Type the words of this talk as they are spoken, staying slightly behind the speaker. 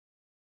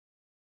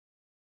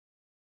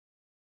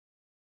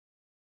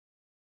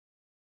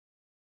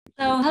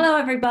So hello,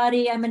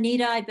 everybody. I'm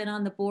Anita. I've been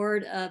on the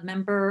board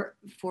member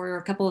for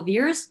a couple of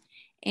years.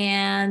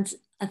 And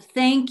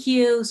thank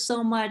you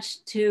so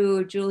much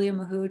to Julia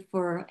Mahood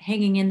for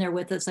hanging in there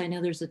with us. I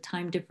know there's a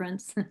time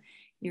difference.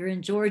 You're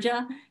in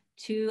Georgia,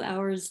 2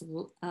 hours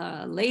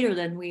later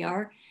than we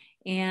are.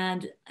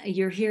 And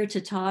you're here to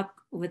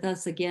talk with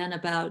us again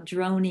about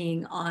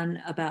droning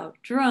on about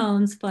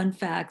drones, fun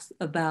facts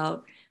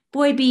about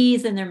boy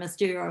bees and their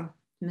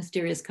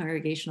mysterious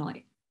congregational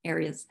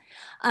areas.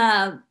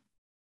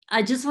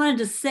 I just wanted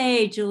to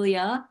say,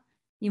 Julia,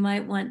 you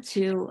might want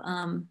to,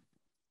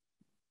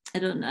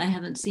 I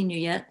haven't seen you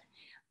yet,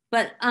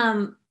 but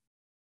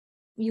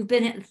you've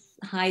been,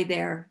 hi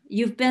there.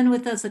 You've been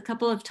with us a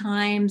couple of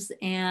times.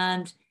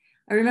 And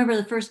I remember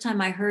the first time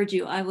I heard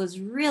you,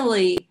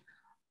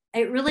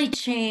 it really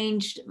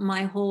changed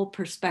my whole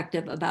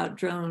perspective about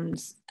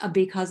drones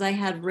because I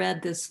had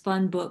read this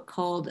fun book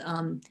called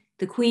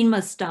The Queen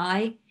Must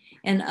Die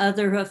and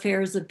Other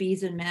Affairs of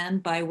Bees and Men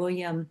by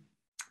William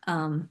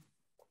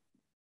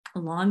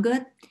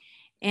Longgood.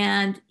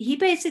 And he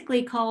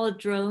basically called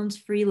drones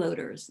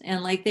freeloaders,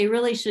 and like they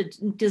really should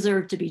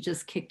deserve to be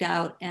just kicked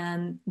out,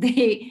 and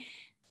they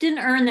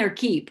didn't earn their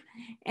keep.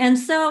 And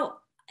so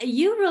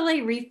you really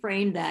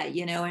reframed that,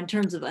 in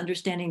terms of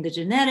understanding the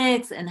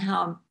genetics and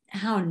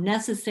how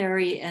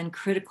necessary and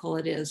critical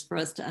it is for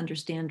us to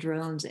understand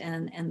drones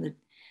and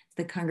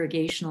the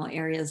congregational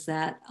areas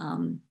that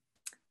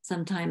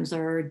sometimes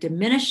are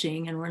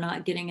diminishing, and we're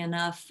not getting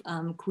enough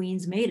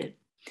queens mated.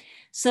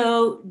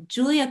 So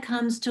Julia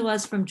comes to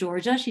us from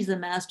Georgia. She's a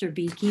master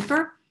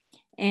beekeeper,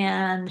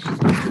 and she's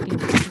been keeping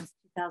bees since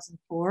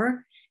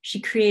 2004.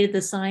 She created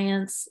the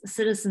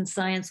citizen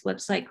science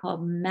website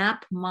called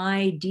Map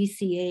My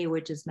DCA,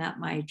 which is Map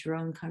My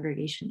Drone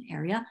Congregation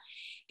Area.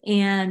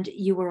 And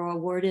you were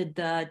awarded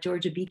the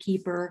Georgia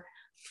Beekeeper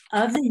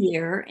of the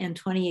Year in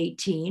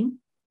 2018.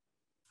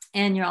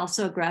 And you're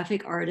also a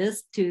graphic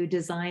artist to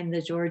design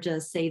the Georgia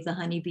Save the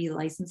Honeybee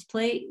license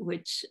plate,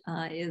 which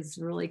is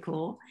really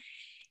cool.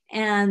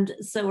 And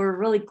so we're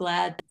really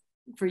glad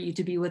for you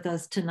to be with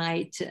us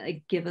tonight to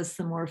give us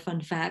some more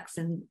fun facts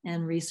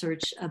and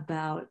research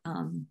about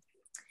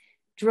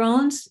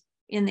drones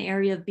in the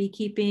area of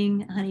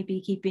beekeeping, honey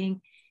beekeeping.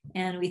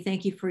 And we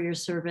thank you for your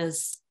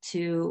service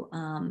to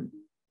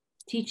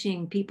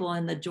teaching people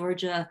in the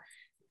Georgia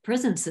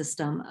prison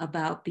system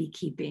about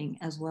beekeeping,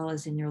 as well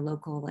as in your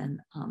local and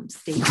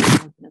state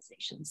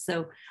organizations.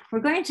 So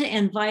we're going to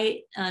invite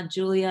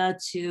Julia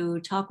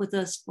to talk with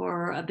us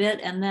for a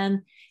bit. And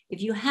then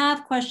if you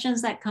have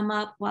questions that come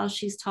up while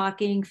she's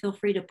talking, feel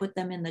free to put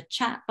them in the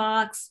chat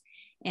box,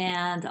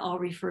 and I'll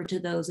refer to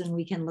those and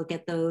we can look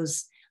at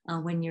those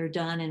when you're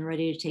done and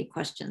ready to take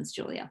questions,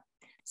 Julia.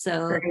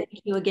 So Great.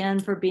 Thank you again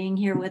for being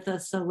here with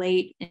us so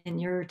late in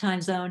your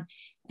time zone,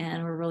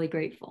 and we're really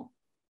grateful.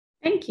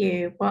 Thank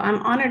you. Well,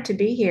 I'm honored to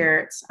be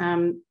here.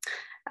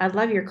 I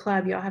love your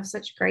club. You all have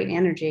such great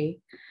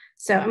energy.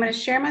 So I'm going to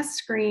share my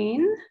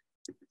screen.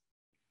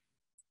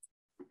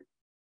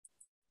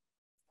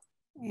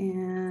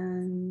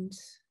 And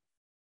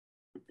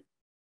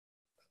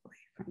play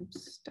from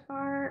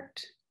start.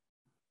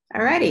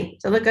 All righty.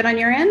 So look good on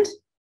your end?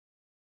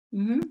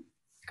 Mm-hmm.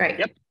 Great.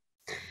 Yep.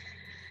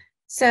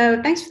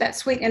 So thanks for that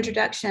sweet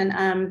introduction.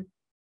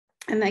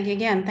 And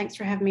again, thanks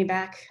for having me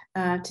back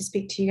to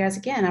speak to you guys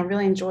again. I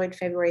really enjoyed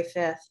February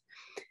 5th.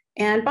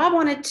 And Bob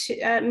wanted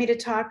me to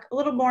talk a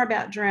little more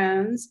about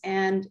drones,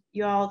 and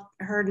you all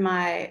heard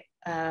my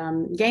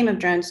Game of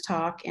Drones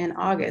talk in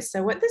August.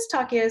 So what this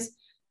talk is,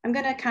 I'm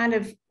going to kind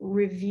of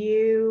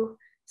review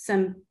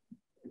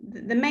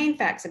the main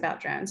facts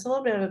about drones, a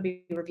little bit of a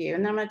review.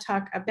 And then I'm going to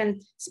talk, I've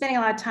been spending a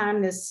lot of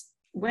time this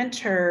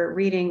winter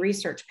reading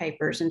research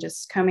papers and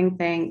just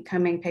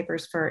combing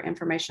papers for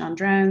information on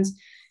drones.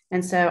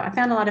 And so I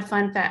found a lot of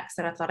fun facts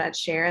that I thought I'd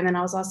share. And then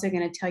I was also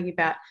going to tell you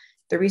about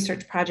the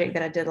research project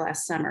that I did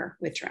last summer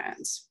with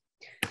drones.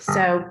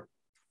 So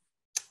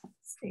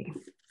let's see.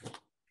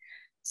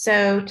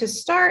 So to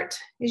start,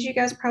 as you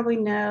guys probably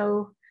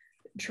know,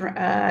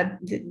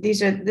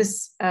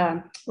 this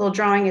little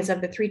drawing is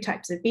of the 3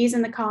 types of bees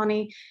in the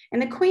colony.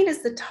 And the queen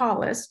is the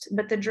tallest,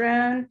 but the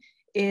drone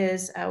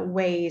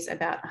weighs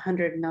about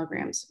 100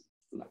 milligrams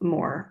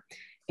more.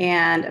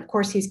 And of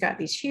course, he's got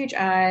these huge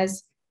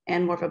eyes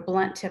and more of a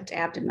blunt tipped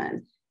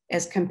abdomen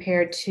as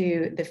compared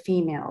to the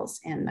females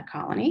in the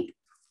colony.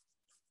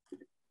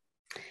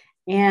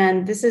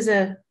 And this is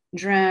a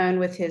drone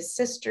with his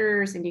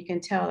sisters, and you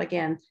can tell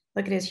again,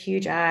 look at his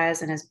huge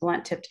eyes and his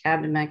blunt tipped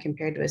abdomen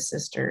compared to his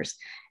sisters.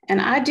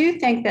 And I do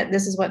think that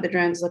this is what the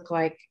drones look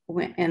like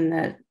in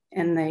the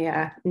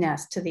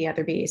nest to the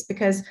other bees,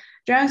 because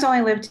drones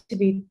only live to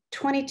be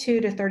 22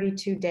 to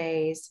 32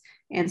 days.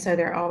 And so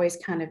they're always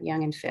kind of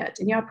young and fit.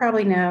 And y'all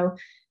probably know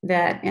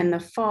that in the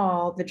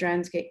fall, the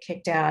drones get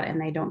kicked out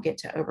and they don't get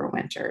to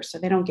overwinter. So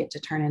they don't get to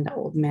turn into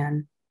old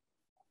men.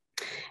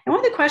 And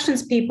one of the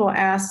questions people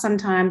ask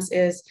sometimes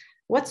is,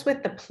 what's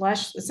with the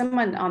plush?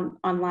 Someone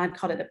online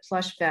called it a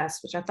plush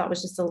vest, which I thought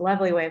was just a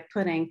lovely way of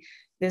putting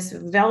this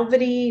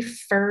velvety,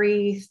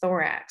 furry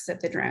thorax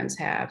that the drones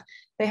have.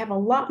 They have a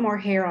lot more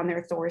hair on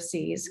their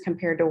thoraces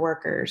compared to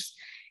workers.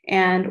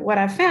 And what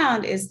I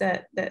found is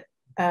that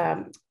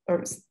I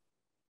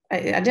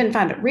didn't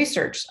find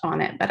research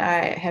on it, but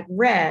I had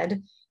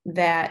read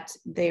that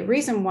the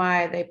reason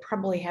why they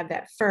probably have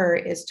that fur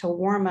is to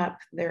warm up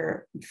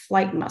their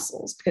flight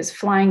muscles, because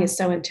flying is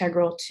so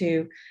integral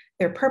to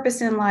their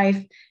purpose in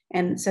life.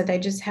 And so they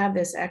just have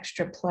this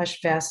extra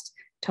plush vest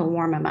to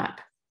warm them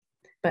up.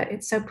 But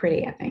it's so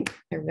pretty, I think,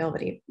 their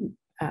velvety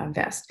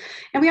vest.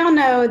 And we all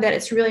know that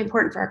it's really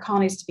important for our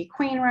colonies to be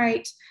queen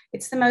right.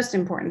 It's the most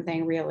important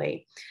thing,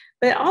 really.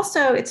 But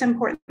also it's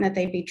important that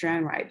they be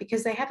drone right,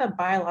 because they have a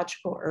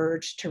biological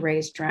urge to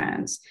raise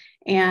drones.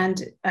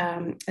 And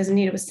as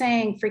Anita was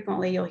saying,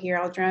 frequently you'll hear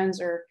all drones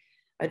are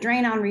a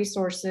drain on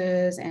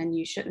resources and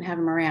you shouldn't have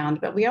them around.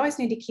 But we always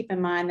need to keep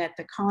in mind that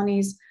the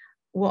colonies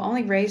will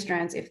only raise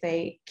drones if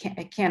they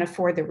can't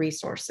afford the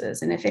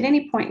resources. And if at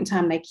any point in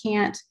time they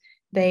can't,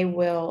 they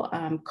will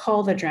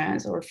cull the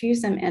drones or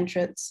refuse them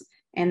entrance.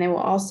 And they will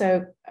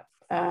also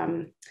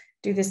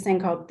do this thing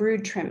called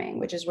brood trimming,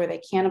 which is where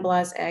they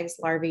cannibalize eggs,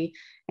 larvae,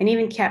 and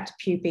even capped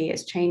pupae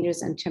as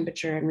changes in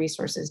temperature and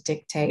resources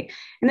dictate.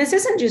 And this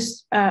isn't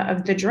just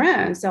of the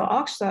drones, they'll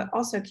also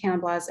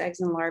cannibalize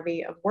eggs and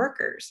larvae of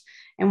workers.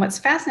 And what's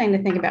fascinating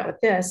to think about with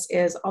this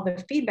is all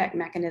the feedback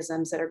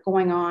mechanisms that are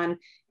going on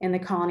in the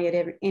colony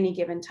at any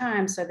given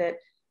time, so that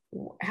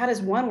how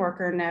does one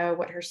worker know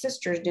what her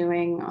sister's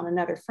doing on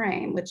another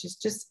frame, which is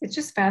it's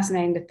just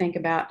fascinating to think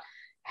about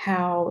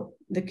how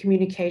the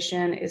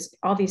communication is,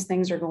 all these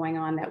things are going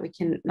on that we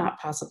can not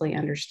possibly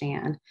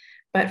understand.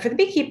 But for the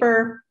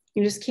beekeeper,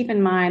 you just keep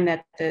in mind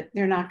that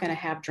they're not going to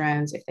have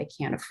drones if they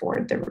can't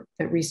afford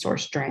the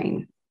resource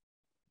drain.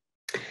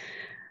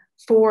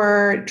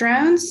 For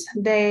drones,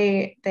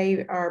 they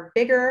are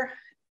bigger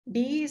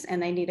bees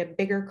and they need a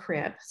bigger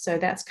crib. So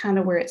that's kind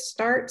of where it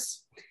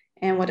starts.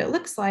 And what it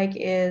looks like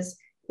is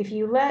if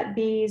you let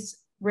bees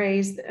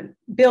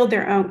build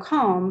their own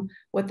comb,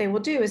 what they will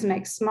do is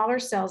make smaller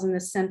cells in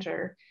the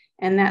center,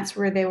 and that's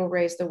where they will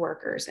raise the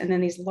workers. And then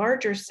these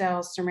larger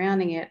cells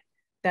surrounding it,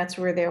 that's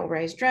where they'll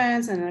raise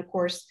drones. And then of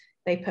course,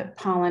 they put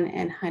pollen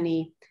and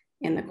honey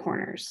in the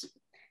corners.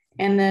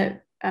 And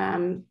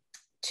the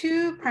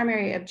two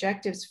primary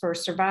objectives for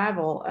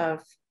survival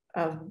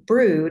of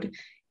brood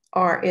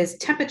is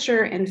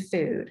temperature and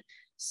food.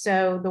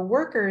 So the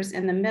workers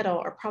in the middle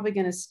are probably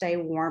going to stay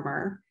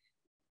warmer,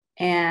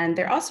 and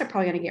they're also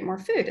probably going to get more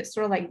food. It's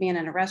sort of like being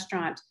in a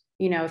restaurant.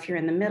 You know, if you're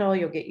in the middle,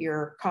 you'll get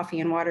your coffee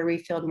and water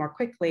refilled more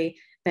quickly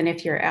than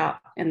if you're out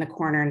in the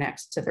corner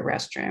next to the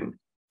restroom.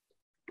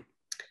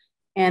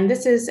 And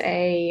this is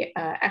a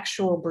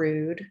actual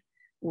brood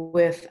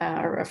with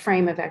a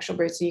frame of actual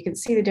brood. So you can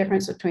see the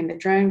difference between the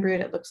drone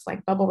brood, it looks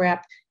like bubble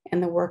wrap,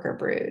 and the worker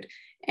brood.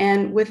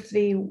 And with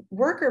the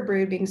worker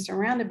brood being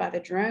surrounded by the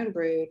drone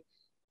brood,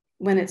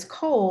 when it's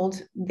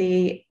cold,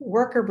 the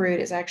worker brood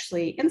is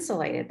actually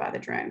insulated by the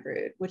drone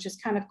brood, which is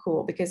kind of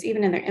cool because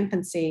even in their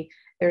infancy,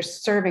 they're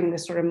serving the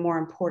sort of more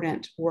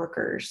important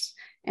workers.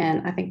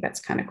 And I think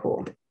that's kind of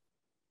cool.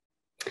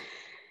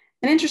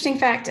 An interesting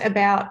fact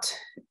about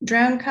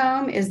drone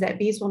comb is that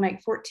bees will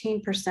make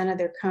 14% of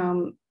their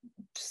comb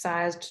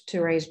sized to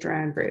raise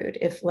drone brood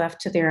if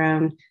left to their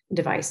own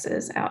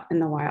devices out in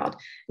the wild.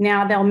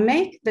 Now they'll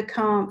make the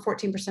comb,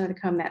 14% of the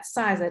comb that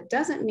size. That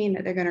doesn't mean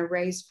that they're going to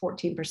raise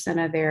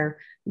 14% of their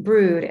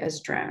brood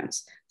as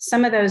drones.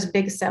 Some of those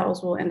big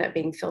cells will end up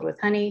being filled with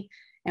honey.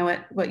 And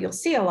what you'll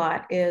see a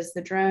lot is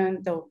the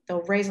drone,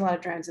 they'll raise a lot of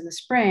drones in the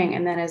spring.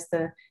 And then as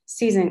the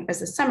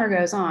summer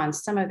goes on,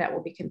 some of that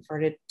will be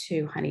converted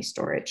to honey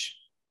storage.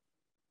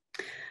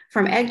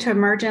 From egg to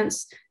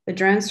emergence, the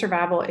drone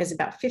survival is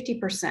about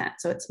 50%.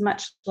 So it's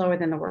much lower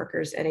than the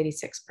workers at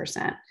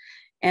 86%.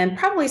 And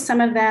probably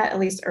some of that, at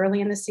least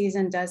early in the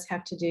season, does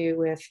have to do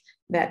with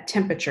that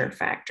temperature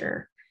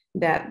factor,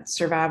 that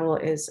survival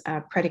is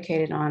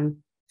predicated on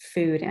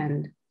food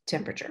and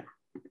temperature.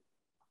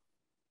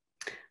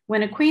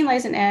 When a queen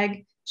lays an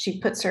egg, she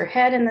puts her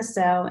head in the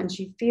cell and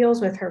she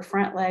feels with her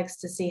front legs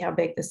to see how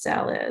big the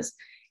cell is.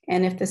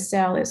 And if the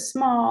cell is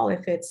small,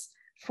 if it's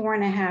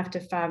 4.5 to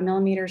 5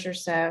 millimeters or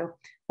so,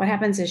 what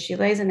happens is she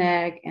lays an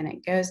egg and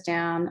it goes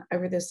down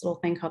over this little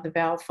thing called the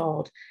valve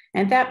fold.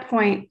 And at that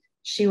point,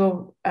 she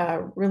will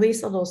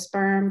release a little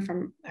sperm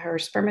from her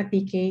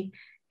spermatheca,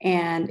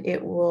 and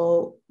it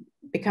will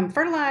become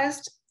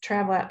fertilized,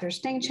 travel out through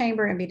sting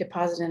chamber, and be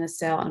deposited in a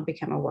cell and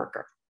become a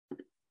worker.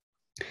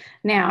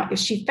 Now, if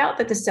she felt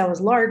that the cell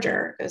was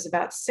larger, it was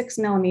about 6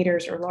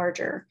 millimeters or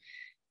larger,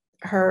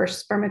 her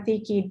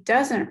spermatheca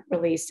doesn't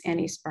release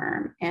any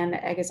sperm and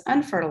the egg is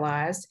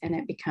unfertilized and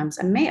it becomes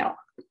a male.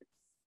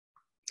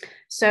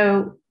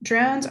 So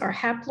drones are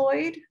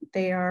haploid.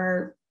 They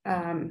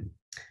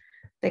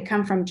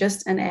come from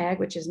just an egg,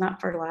 which is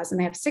not fertilized, and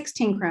they have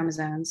 16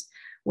 chromosomes,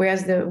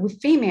 whereas the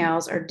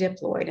females are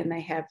diploid and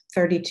they have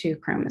 32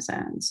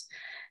 chromosomes.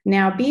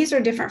 Now, bees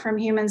are different from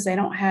humans. They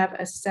don't have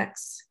a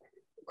sex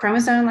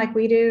chromosome like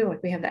we do,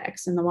 like we have the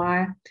X and the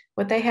Y.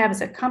 What they have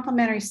is a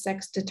complementary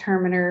sex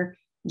determiner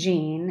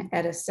gene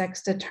at a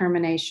sex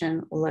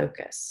determination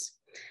locus.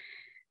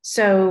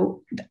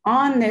 So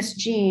on this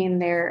gene,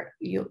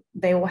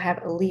 they will have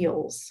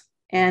alleles.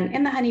 And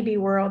in the honeybee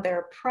world, there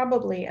are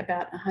probably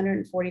about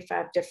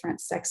 145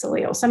 different sex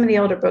alleles. Some of the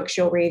older books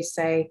you'll read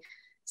say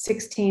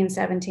 16,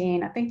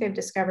 17. I think they've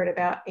discovered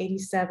about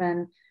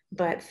 87,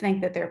 but think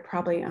that there are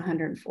probably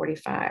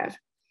 145.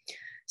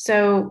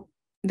 So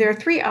there are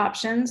three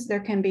options. There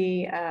can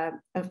be a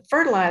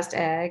fertilized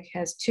egg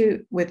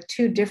with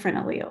two different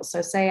alleles.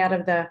 So say out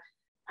of the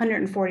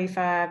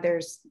 145,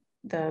 there's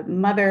the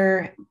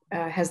mother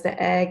has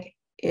the egg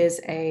is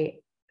a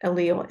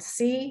allele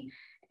C,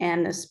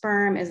 and the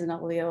sperm is an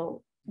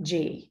allele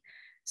G.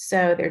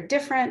 So they're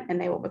different and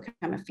they will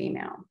become a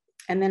female.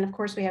 And then of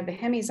course we have the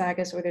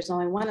hemizygous, where there's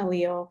only one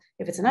allele.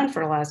 If it's an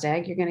unfertilized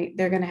egg,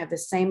 they're gonna have the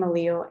same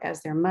allele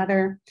as their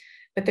mother.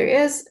 But there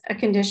is a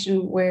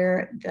condition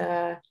where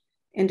the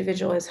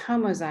individual is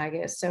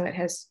homozygous, so it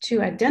has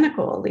two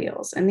identical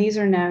alleles, and these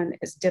are known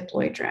as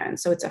diploid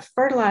drones. So it's a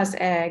fertilized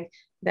egg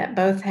that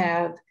both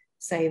have,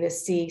 say, the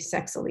C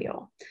sex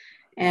allele.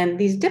 And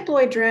these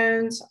diploid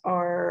drones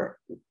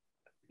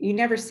you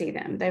never see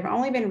them. They've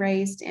only been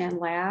raised in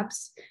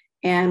labs.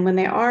 And when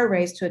they are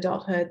raised to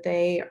adulthood,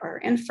 they are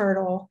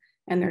infertile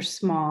and they're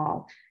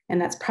small. And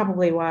that's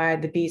probably why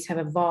the bees have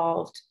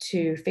evolved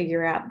to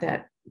figure out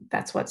that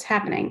that's what's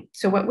happening.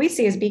 So what we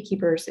see as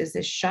beekeepers is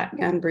this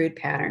shotgun brood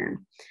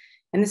pattern.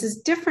 And this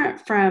is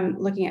different from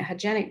looking at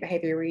hygienic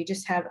behavior, where you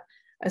just have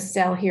a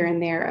cell here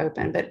and there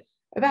open, but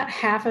about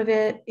half of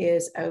it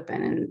is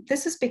open. And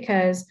this is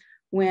because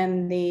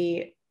when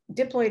the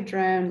diploid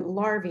drone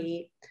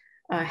larvae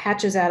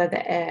hatches out of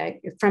the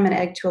egg, from an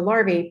egg to a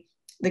larvae,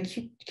 the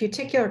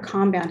cuticular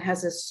compound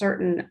has a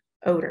certain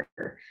odor,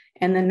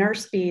 and the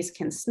nurse bees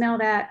can smell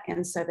that,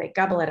 and so they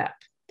gobble it up.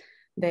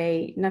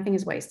 Nothing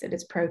is wasted,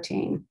 it's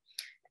protein.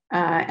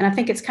 And I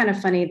think it's kind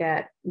of funny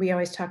that we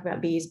always talk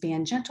about bees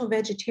being gentle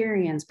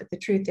vegetarians, but the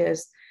truth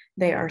is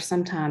they are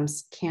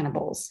sometimes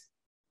cannibals.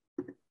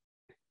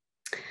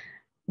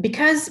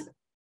 Because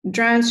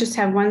drones just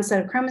have one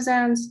set of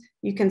chromosomes,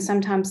 you can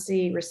sometimes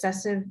see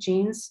recessive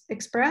genes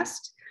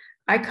expressed.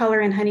 Eye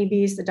color in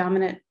honeybees, the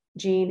dominant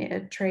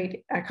gene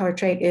eye color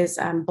trait is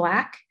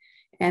black.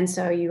 And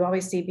so you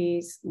always see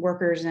bees,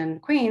 workers,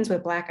 and queens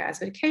with black eyes,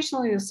 but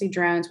occasionally you'll see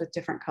drones with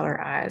different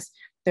color eyes.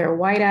 There are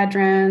white-eyed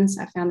drones.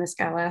 I found this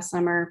guy last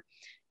summer.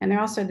 And they're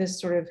also this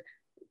sort of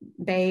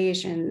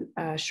beige and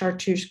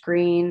chartreuse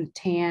green,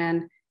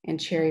 tan, and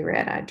cherry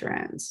red-eyed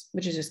drones,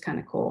 which is just kind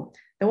of cool.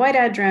 The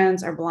white-eyed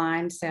drones are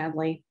blind,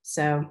 sadly,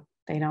 so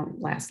they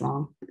don't last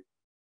long.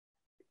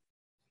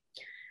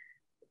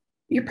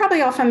 You're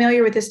probably all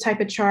familiar with this type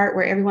of chart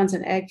where everyone's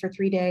an egg for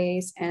 3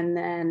 days, and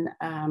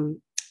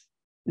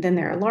then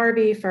there are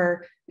larvae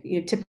for,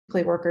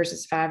 typically workers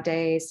is 5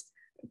 days,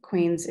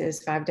 queens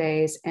is 5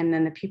 days, and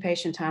then the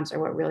pupation times are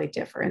what really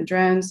differ. And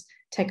drones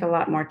take a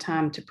lot more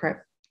time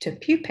to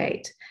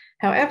pupate.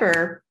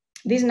 However,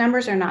 these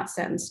numbers are not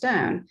set in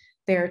stone.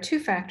 There are two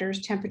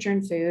factors, temperature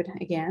and food,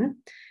 again,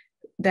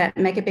 that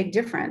make a big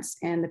difference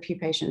in the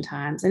pupation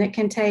times. And it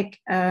can take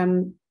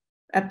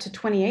up to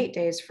 28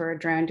 days for a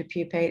drone to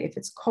pupate if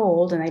it's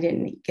cold and they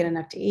didn't get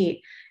enough to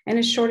eat, and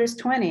as short as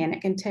 20. And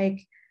it can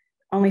take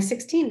only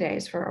 16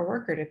 days for a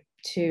worker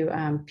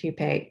to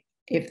pupate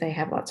if they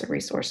have lots of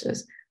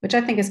resources, which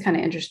I think is kind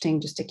of interesting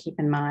just to keep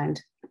in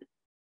mind.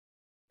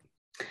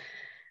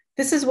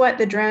 This is what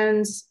the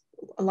drone's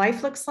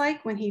life looks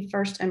like when he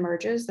first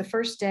emerges. The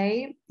first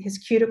day, his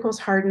cuticle's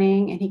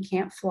hardening and he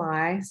can't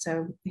fly,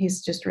 so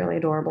he's just really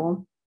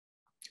adorable.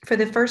 For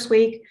the first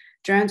week,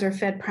 drones are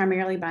fed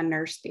primarily by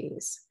nurse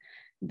bees.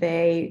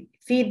 They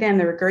feed them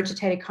the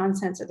regurgitated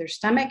contents of their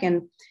stomach.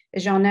 And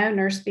as y'all know,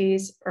 nurse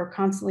bees are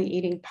constantly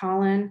eating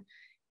pollen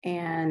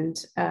and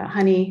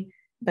honey,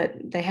 but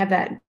they have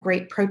that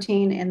great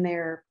protein in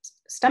their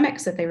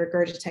stomachs that they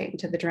regurgitate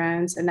into the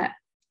drones. And that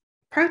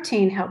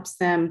protein helps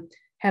their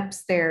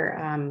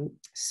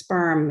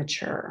sperm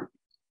mature.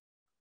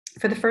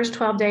 For the first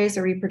 12 days,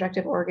 the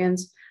reproductive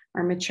organs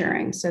are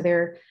maturing. So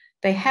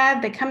they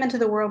come into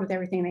the world with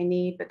everything they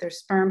need, but their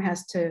sperm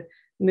has to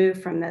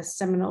move from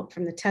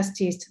the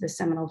testes to the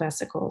seminal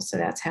vesicles. So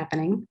that's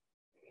happening.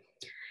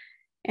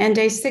 And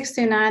days 6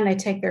 through 9, they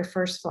take their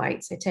first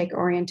flights. They take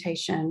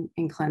orientation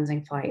and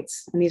cleansing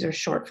flights. And these are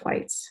short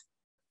flights.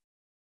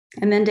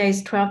 And then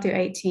days 12 through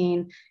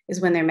 18 is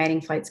when their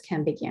mating flights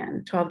can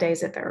begin. 12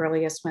 days at the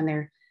earliest when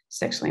they're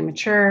sexually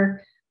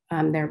mature.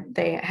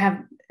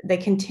 They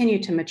continue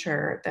to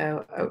mature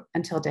though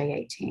until day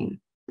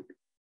 18.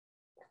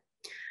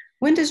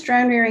 When does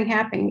drone rearing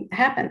happen?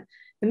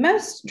 The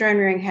most drone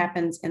rearing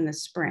happens in the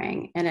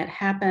spring, and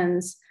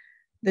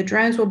the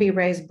drones will be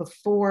raised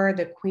before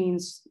the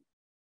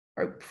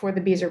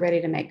bees are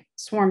ready to make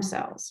swarm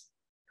cells.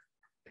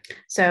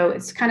 So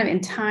it's kind of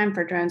in time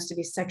for drones to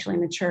be sexually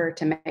mature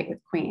to mate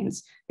with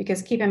queens,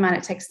 because keep in mind,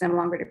 it takes them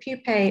longer to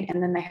pupate,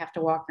 and then they have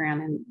to walk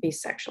around and be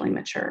sexually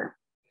mature.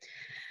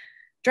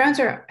 Drones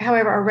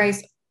however,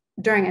 raised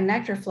during a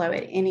nectar flow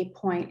at any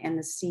point in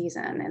the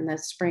season, in the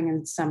spring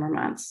and summer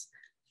months.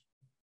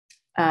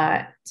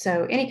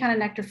 So any kind of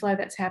nectar flow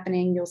that's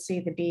happening, you'll see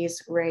the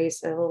bees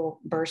raise a little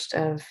burst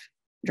of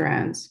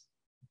drones.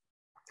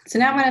 So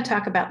now I'm going to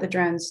talk about the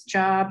drone's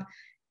job.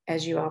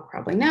 As you all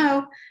probably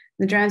know,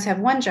 the drones have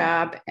one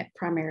job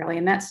primarily,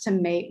 and that's to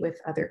mate with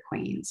other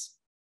queens.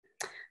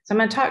 So I'm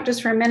going to talk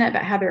just for a minute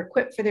about how they're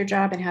equipped for their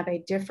job and how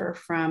they differ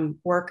from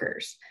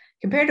workers.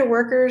 Compared to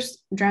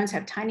workers, drones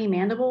have tiny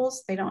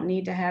mandibles. They don't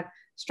need to have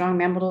strong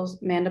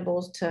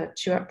mandibles to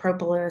chew up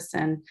propolis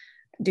and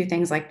do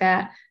things like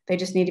that. They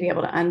just need to be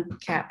able to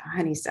uncap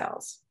honey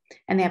cells.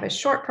 And they have a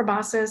short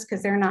proboscis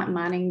because they're not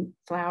mining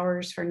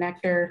flowers for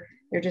nectar.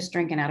 They're just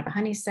drinking out of a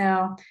honey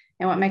cell.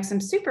 And what makes them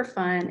super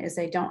fun is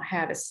they don't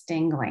have a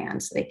sting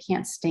gland, so they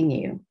can't sting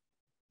you.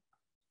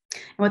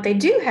 And what they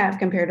do have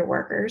compared to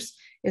workers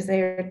is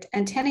their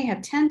antennae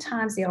have 10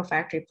 times the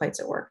olfactory plates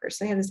of workers.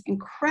 So they have this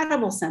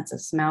incredible sense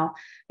of smell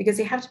because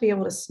they have to be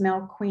able to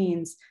smell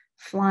queens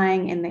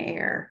flying in the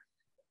air.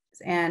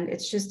 And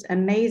it's just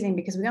amazing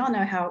because we all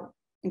know how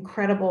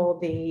incredible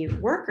the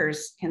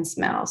workers can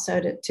smell.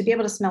 So to be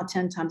able to smell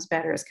 10 times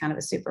better is kind of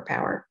a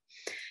superpower.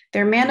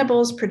 Their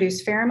mandibles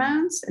produce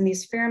pheromones, and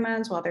these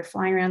pheromones, while they're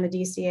flying around the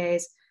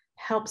DCAs,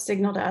 help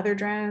signal to other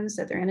drones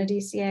that they're in a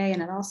DCA,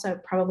 and it also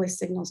probably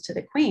signals to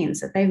the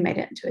queens that they've made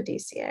it into a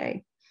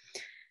DCA.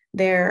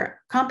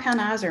 Their compound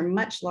eyes are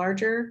much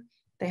larger.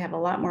 They have a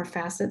lot more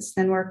facets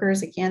than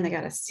workers. Again, they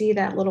got to see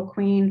that little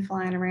queen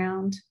flying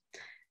around.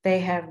 They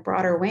have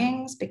broader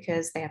wings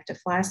because they have to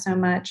fly so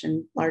much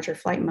and larger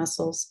flight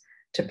muscles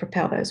to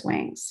propel those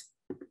wings.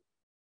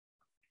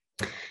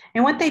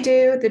 And what they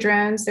do, the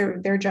drones,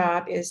 their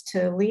job is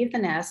to leave the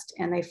nest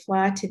and they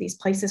fly to these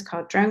places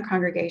called drone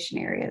congregation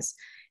areas.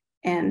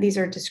 And these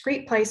are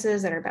discrete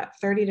places that are about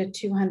 30 to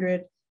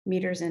 200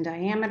 meters in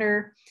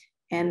diameter.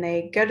 And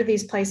they go to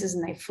these places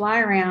and they fly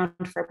around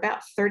for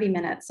about 30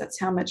 minutes. That's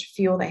how much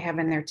fuel they have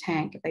in their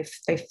tank.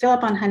 They fill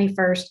up on honey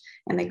first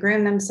and they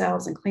groom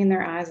themselves and clean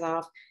their eyes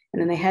off.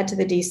 And then they head to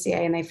the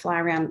DCA and they fly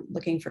around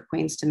looking for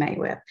queens to mate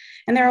with.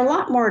 And there are a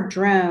lot more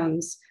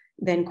drones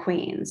than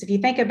queens. If you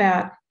think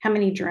about how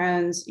many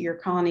drones your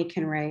colony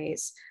can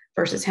raise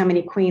versus how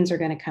many queens are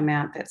going to come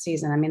out that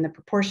season, I mean, the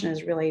proportion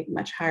is really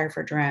much higher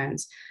for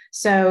drones.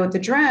 So the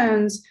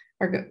drones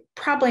are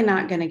probably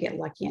not going to get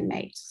lucky and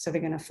mate. So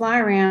they're going to fly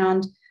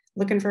around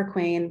looking for a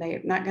queen.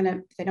 They're not going to,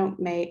 if they don't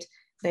mate,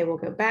 they will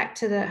go back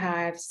to the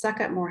hive,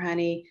 suck up more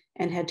honey,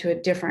 and head to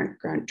a different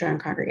drone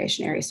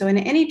congregation area. So in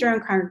any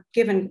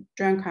given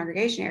drone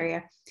congregation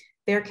area,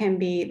 there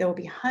will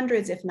be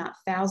hundreds, if not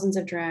thousands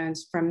of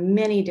drones from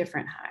many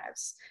different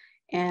hives.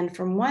 And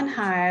from one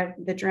hive,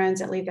 the drones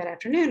that leave that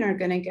afternoon are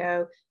going to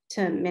go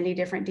to many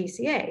different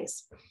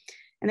DCAs.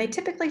 And they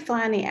typically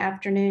fly in the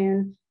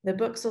afternoon. The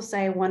books will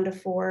say 1 to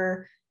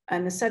 4.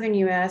 In the southern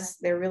US,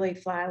 they really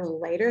fly a little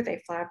later.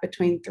 They fly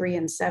between 3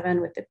 and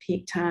 7 with the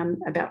peak time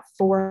about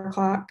 4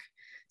 o'clock.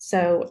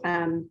 So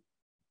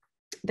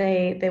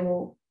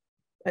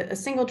a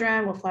single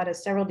drone will fly to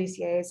several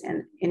DCAs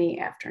in any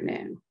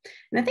afternoon.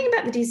 And the thing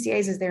about the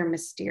DCAs is they're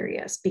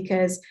mysterious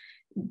because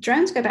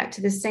drones go back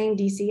to the same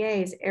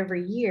DCAs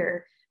every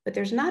year, but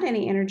there's not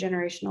any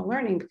intergenerational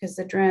learning because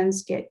the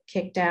drones get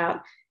kicked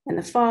out in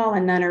the fall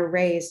and none are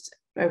raised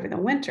over the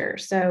winter.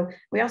 So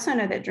we also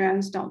know that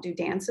drones don't do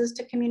dances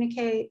to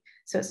communicate.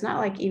 So it's not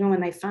like even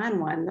when they find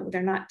one,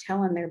 they're not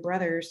telling their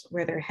brothers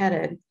where they're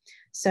headed.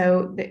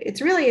 So it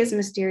really is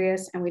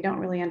mysterious and we don't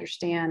really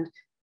understand,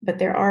 but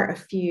there are a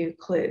few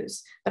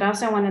clues. But I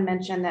also want to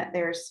mention that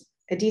there's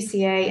a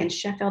DCA in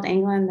Sheffield,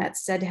 England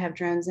that's said to have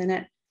drones in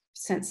it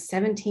since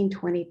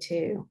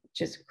 1722,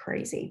 which is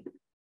crazy.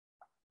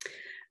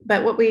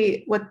 But what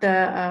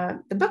the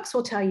books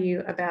will tell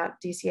you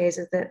about DCAs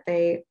is that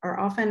they are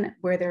often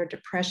where there are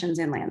depressions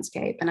in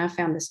landscape. And I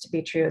found this to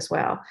be true as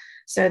well.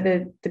 So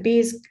the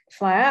bees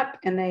fly up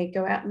and they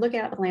go out, look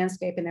out the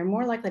landscape, and they're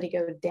more likely to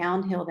go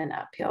downhill than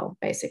uphill,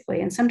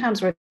 basically. And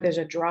sometimes where there's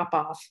a drop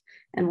off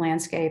in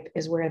landscape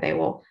is where they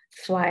will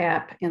fly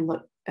up and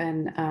look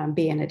and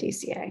be in a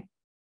DCA.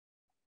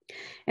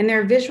 And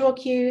their visual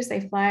cues,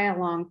 they fly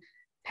along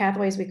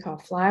pathways we call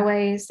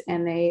flyways,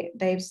 and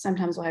they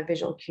sometimes will have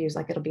visual cues,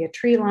 like it'll be a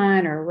tree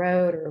line or a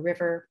road or a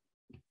river.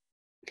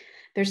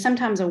 There's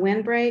sometimes a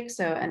windbreak,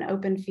 so an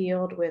open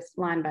field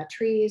lined by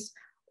trees,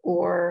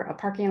 or a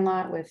parking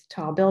lot with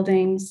tall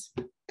buildings.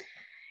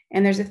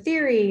 And there's a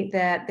theory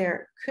that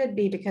there could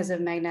be because of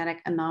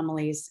magnetic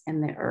anomalies in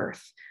the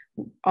earth.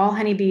 All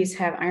honeybees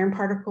have iron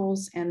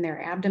particles in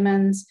their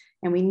abdomens,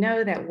 and we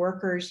know that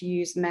workers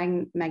use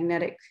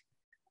magnetic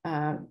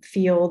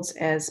fields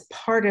as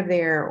part of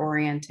their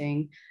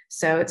orienting.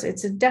 So it's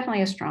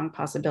definitely a strong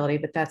possibility,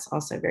 but that's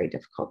also very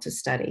difficult to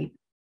study.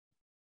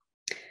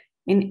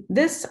 In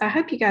this, I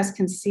hope you guys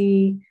can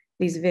see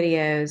these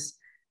videos.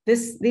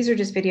 These are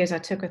just videos I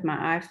took with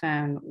my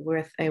iPhone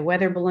with a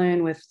weather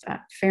balloon with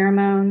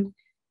pheromone.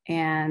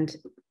 And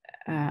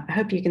I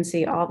hope you can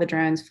see all the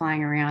drones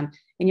flying around.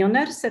 And you'll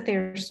notice that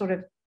they're sort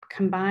of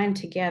combined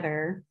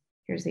together.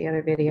 Here's the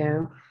other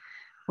video.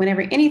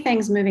 Whenever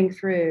anything's moving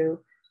through,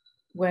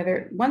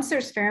 once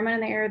there's pheromone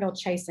in the air, they'll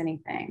chase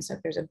anything. So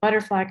if there's a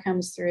butterfly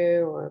comes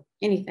through or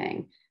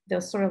anything,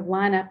 they'll sort of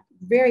line up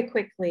very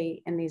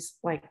quickly in these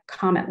like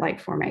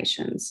comet-like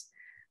formations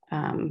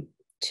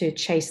to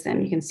chase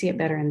them. You can see it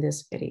better in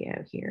this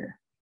video here.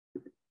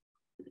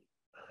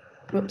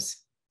 Whoops.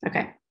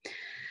 Okay.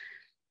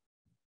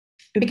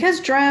 Because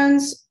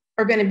drones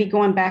are going to be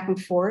going back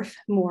and forth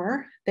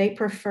more, they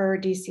prefer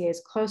DCAs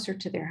closer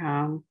to their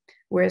home,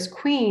 whereas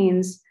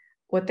queens,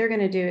 what they're going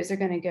to do is they're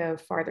going to go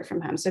farther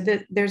from home. So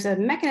there's a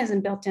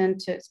mechanism built in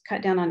to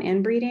cut down on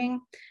inbreeding,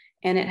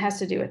 and it has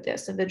to do with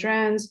this. So the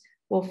drones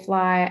will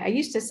fly, I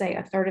used to say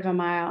a third of a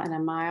mile and a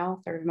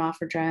mile, third of a mile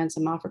for drones,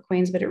 a mile for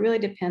queens, but it really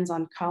depends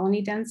on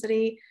colony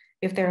density.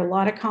 If there are a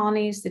lot of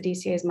colonies, the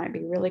DCAs might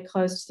be really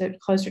closer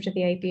to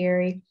the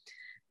apiary.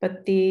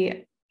 But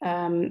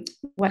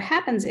what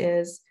happens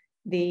is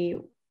the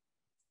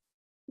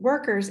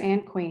workers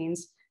and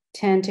queens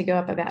tend to go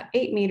up about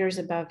 8 meters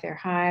above their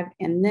hive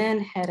and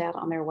then head out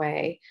on their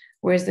way.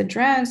 Whereas the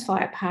drones fly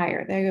up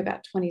higher. They go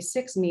about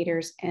 26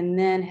 meters and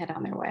then head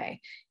on their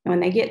way. And when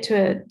they get to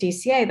a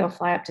DCA, they'll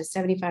fly up to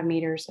 75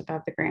 meters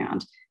above the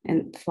ground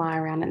and fly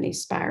around in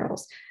these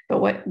spirals.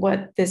 But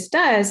what this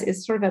does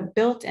is sort of a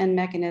built-in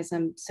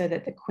mechanism so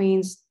that the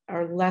queens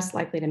are less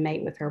likely to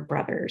mate with her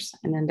brothers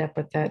and end up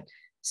with that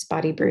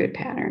spotty brood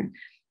pattern.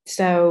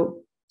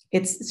 So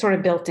it's sort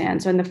of built in.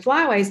 So in the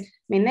flyways, I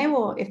mean, they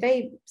will, if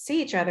they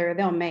see each other,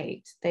 they'll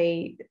mate.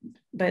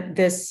 But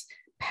this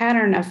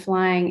pattern of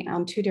flying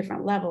on two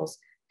different levels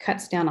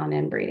cuts down on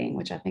inbreeding,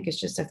 which I think is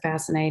just a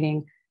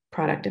fascinating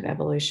product of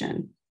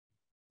evolution.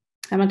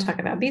 I'm going to talk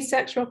about bee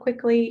sex real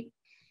quickly.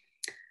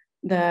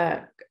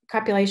 The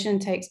copulation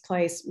takes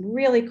place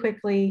really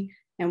quickly.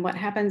 And what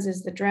happens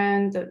is the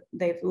drone,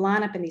 they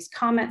line up in these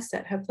comets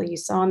that hopefully you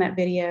saw in that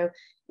video.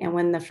 And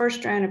when the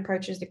first drone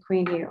approaches the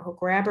queen, he'll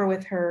grab her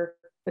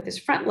with his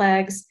front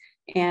legs,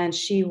 and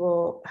she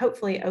will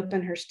hopefully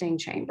open her sting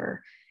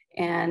chamber.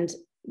 And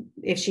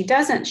if she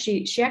doesn't,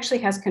 she actually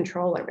has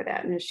control over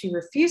that. And if she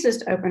refuses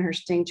to open her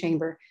sting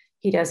chamber,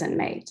 he doesn't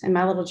mate. And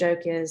my little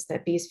joke is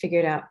that bees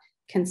figured out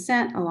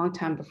consent a long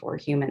time before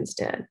humans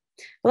did.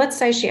 But let's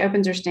say she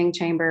opens her sting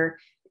chamber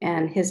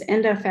and his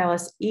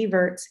endophallus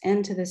everts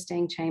into the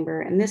sting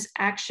chamber, and this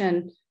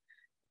action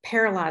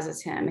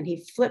paralyzes him, and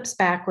he flips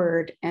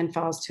backward and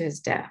falls to his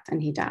death,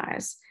 and he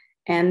dies.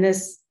 And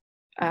this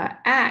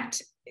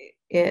act,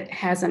 it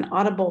has an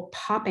audible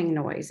popping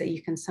noise that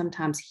you can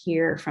sometimes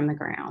hear from the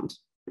ground.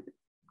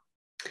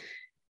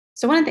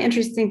 So one of the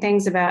interesting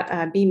things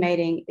about bee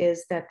mating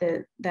is that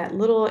that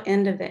little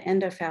end of the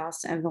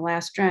endophallus of the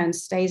last drone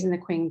stays in the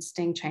queen's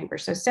sting chamber.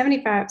 So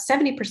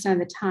 70% of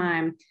the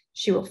time,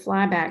 she will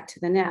fly back to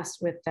the nest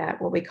with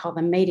that, what we call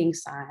the mating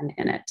sign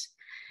in it.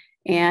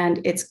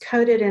 And it's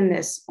coated in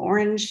this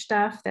orange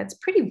stuff that's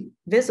pretty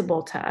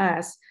visible to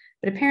us,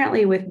 but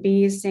apparently with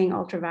bees seeing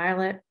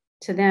ultraviolet,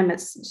 to them,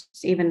 it's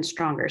even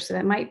stronger. So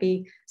that might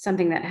be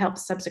something that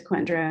helps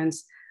subsequent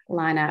drones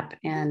line up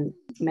and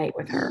mate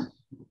with her.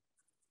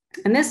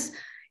 And this,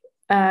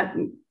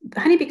 the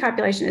honeybee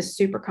copulation is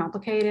super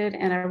complicated,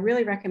 and I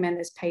really recommend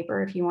this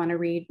paper if you want to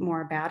read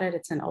more about it.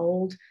 It's an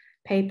old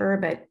paper,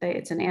 but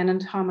it's an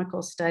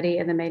anatomical study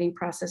of the mating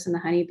process in the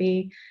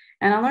honeybee.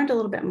 And I learned a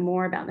little bit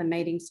more about the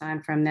mating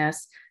sign from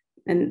this.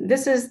 And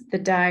this is the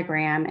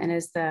diagram, and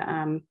is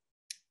the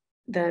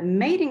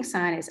mating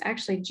sign is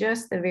actually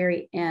just the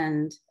very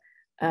end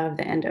of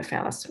the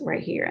endophallus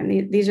right here.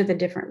 And these are the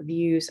different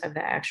views of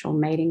the actual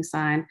mating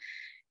sign.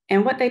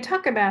 And what they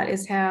talk about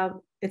is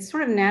how it's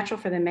sort of natural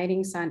for the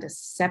mating sign to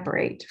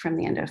separate from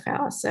the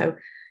endophallus. So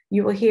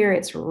you will hear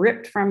it's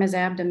ripped from his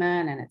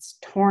abdomen and it's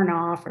torn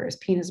off, or his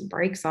penis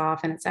breaks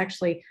off. And it's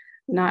actually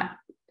not,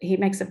 he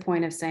makes a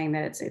point of saying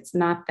that it's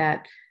not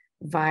that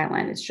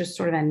violent. It's just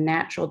sort of a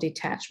natural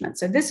detachment.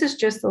 So this is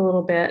just a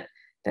little bit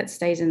that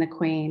stays in the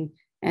queen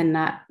and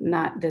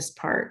not this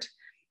part.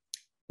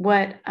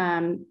 What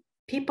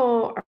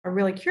people are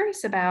really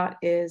curious about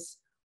is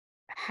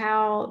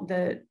how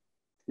the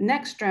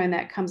next drone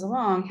that comes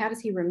along, how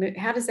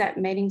does that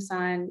mating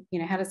sign,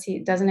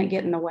 doesn't it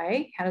get in the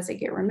way? How does it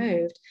get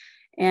removed?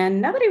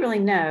 And nobody really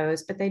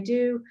knows, but they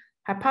do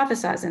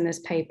hypothesize in this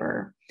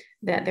paper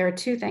that there are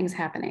two things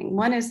happening.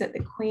 One is that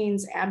the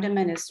queen's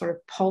abdomen is sort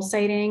of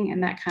pulsating,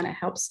 and that kind of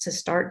helps to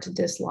start to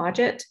dislodge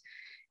it.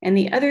 And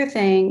the other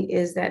thing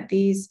is that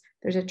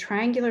there's a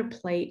triangular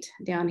plate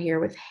down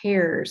here with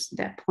hairs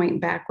that point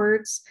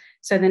backwards.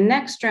 So the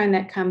next drone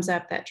that comes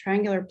up, that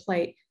triangular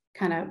plate,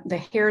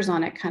 the hairs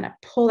on it kind of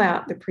pull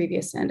out the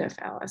previous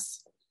endophallus.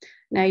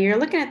 Now you're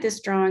looking at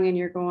this drawing and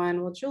you're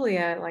going, well,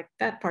 Julia, like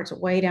that part's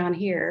way down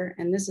here,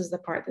 and this is the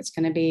part that's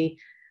going to be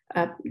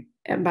up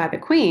by the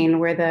queen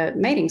where the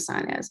mating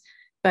sign is.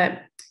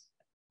 But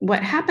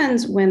what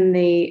happens when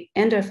the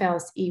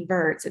endophallus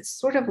everts, it's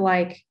sort of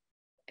like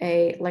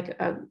a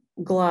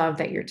glove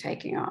that you're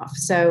taking off.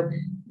 So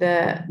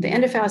the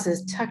endophallus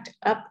is tucked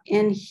up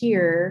in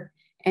here,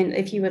 and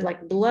if you would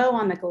like blow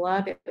on the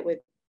glove,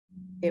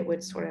 it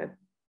would sort of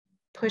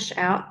push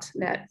out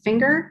that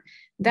finger.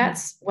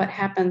 That's what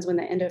happens when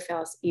the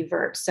endophallus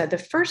everts. So the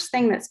first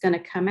thing that's going to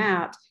come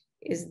out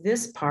is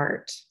this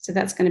part. So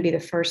that's going to be the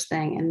first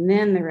thing, and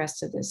then the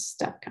rest of this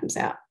stuff comes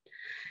out.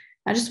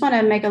 I just want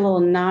to make a little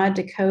nod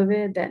to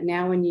COVID that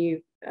now when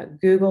you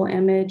Google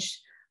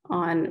image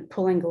on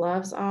pulling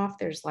gloves off,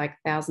 there's like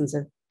thousands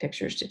of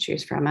pictures to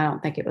choose from. I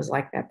don't think it was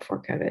like that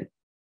before COVID.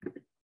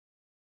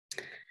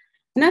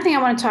 Another thing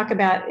I want to talk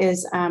about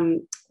is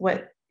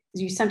what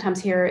you sometimes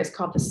hear is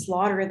called the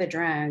slaughter of the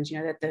drones. You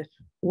know, that the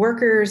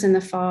workers in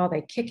the fall,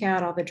 they kick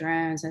out all the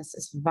drones. And it's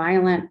this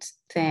violent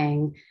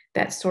thing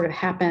that sort of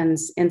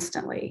happens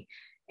instantly.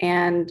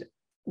 And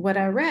what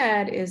I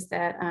read is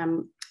that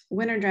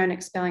winter drone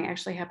expelling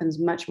actually happens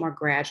much more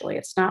gradually.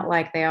 It's not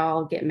like they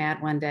all get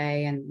mad one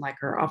day and like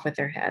are off with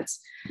their heads.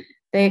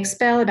 They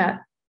expel about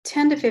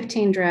 10 to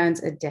 15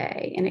 drones a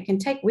day, and it can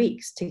take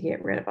weeks to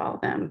get rid of all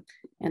of them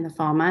in the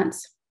fall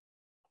months.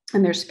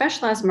 And there's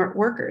specialized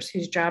workers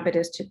whose job it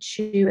is to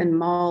chew and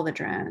maul the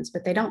drones,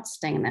 but they don't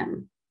sting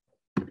them.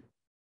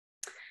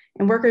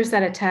 And workers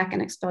that attack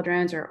and expel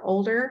drones are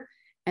older,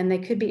 and they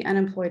could be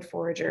unemployed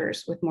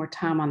foragers with more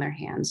time on their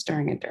hands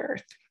during a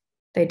dearth.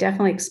 They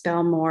definitely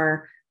expel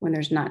more when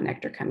there's not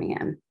nectar coming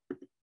in.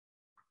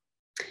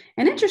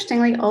 And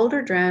interestingly,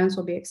 older drones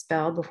will be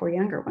expelled before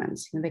younger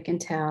ones. You know, they can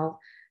tell.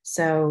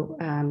 So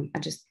I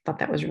just thought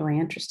that was really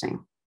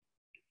interesting.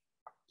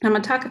 I'm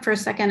going to talk for a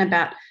second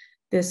about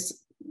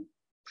this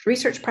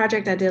research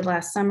project I did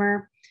last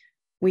summer.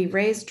 We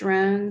raised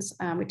drones.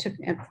 We took,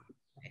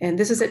 and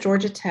this is at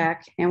Georgia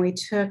Tech, and we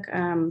took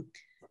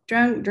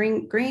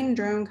green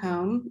drone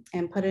comb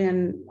and put it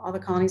in all the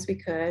colonies we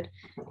could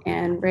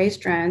and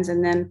raised drones.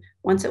 And then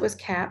once it was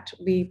capped,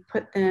 we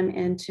put them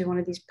into one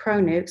of these pro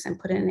nukes and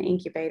put it in an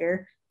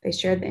incubator. They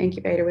shared the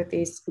incubator with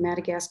these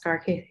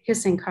Madagascar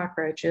hissing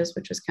cockroaches,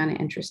 which was kind of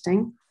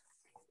interesting.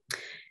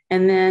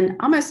 And then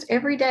almost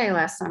every day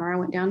last summer, I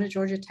went down to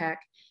Georgia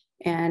Tech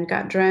and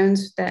got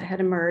drones that had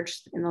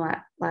emerged in the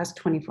last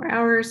 24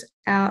 hours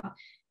out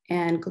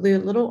and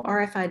glued little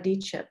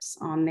RFID chips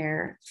on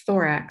their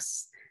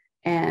thorax.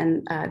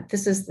 And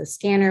this is the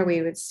scanner.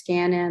 We would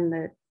scan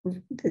in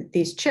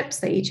these chips.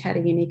 They each had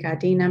a unique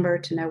ID number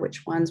to know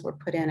which ones were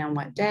put in on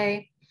what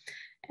day,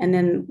 and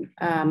then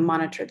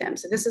monitor them.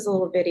 So this is a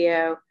little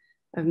video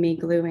of me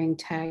gluing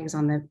tags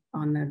on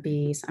the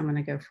bees. I'm going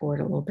to go forward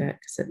a little bit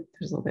because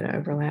there's a little bit of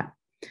overlap.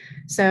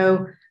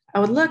 So I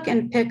would look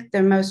and pick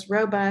the most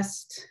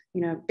robust,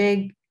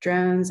 big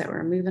drones that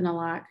were moving a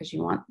lot, because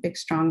you want big,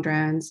 strong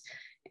drones,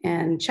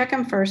 and check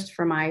them first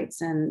for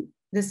mites. And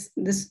this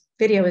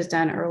video was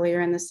done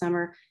earlier in the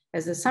summer.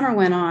 As the summer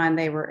went on,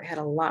 they had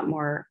a lot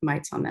more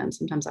mites on them.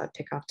 Sometimes I would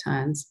pick off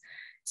tons.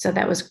 So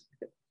that was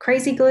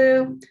crazy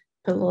glue,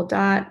 put a little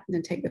dot,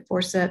 then take the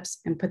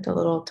forceps and put the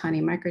little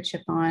tiny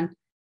microchip on,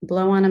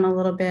 blow on them a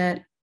little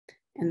bit,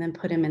 and then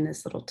put them in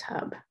this little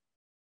tub.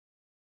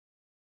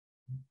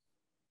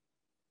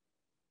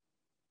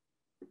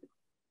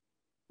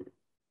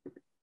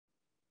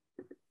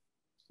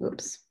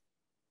 Oops.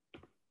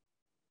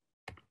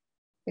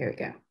 There we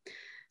go.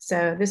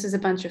 So this is a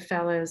bunch of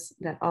fellows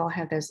that all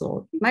have those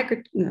little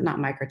not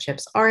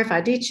microchips,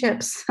 RFID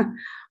chips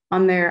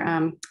on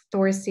their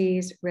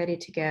thoraces ready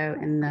to go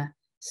in the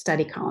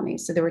study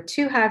colonies. So there were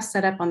 2 hives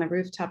set up on the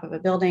rooftop of a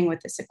building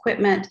with this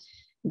equipment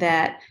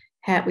that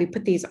we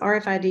put these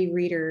RFID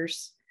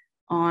readers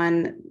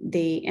on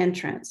the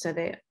entrance. So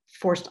they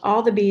forced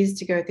all the bees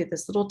to go through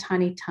this little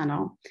tiny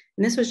tunnel.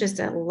 And this was just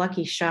a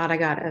lucky shot I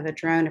got of a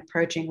drone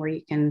approaching where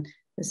you can,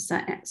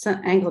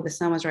 the angle of the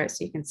sun was right,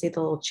 so you can see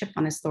the little chip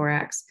on his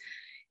thorax.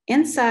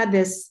 Inside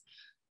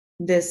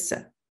this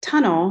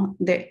tunnel,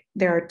 there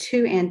are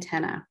 2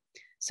 antennae.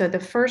 So the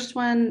first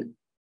one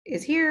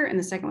is here and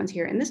the second one's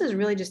here. And this is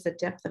really just the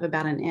depth of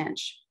about 1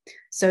 inch.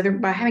 So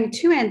by having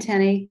 2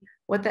 antennae,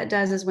 what that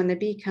does is when the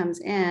bee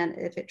comes in,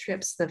 if it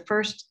trips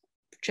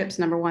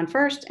number 1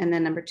 first and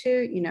then number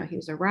 2, he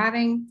was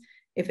arriving.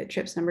 If it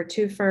trips number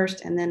 2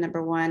 first and then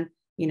number 1,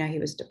 he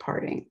was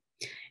departing.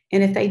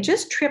 And if they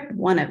just tripped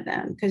one of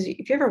them, because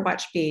if you ever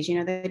watch bees,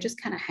 they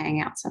just kind of hang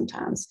out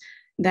sometimes.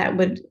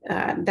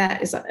 That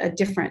is a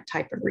different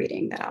type of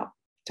reading that I'll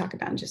talk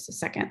about in just a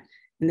second.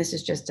 And this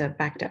is just a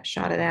backed up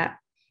shot of that.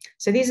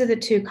 So these are the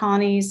 2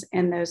 colonies,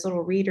 and those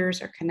little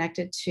readers are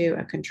connected to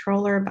a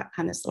controller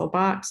behind this little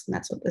box. And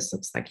that's what this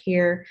looks like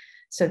here.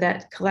 So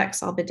that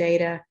collects all the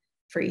data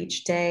for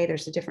each day.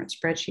 There's a different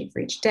spreadsheet for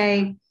each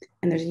day.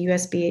 And there's a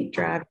USB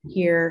drive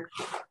here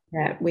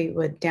that we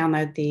would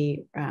download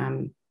the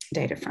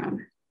data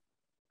from.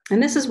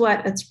 And this is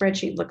what a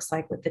spreadsheet looks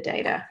like with the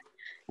data.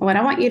 And what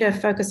I want you to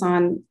focus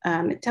on,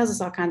 it tells us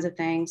all kinds of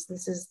things.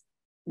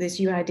 This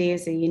UID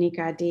is a unique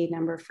ID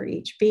number for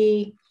each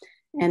bee.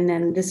 And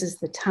then this is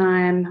the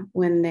time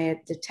when the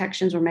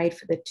detections were made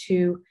for the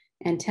 2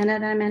 antennae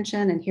that I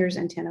mentioned. And here's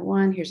antenna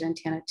 1, here's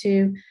antenna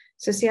 2.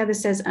 So see how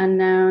this says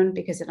unknown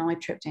because it only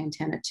tripped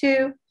antenna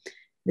 2.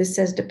 This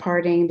says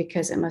departing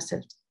because it must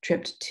have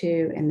tripped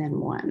 2 and then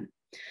 1.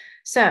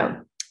 So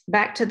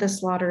back to the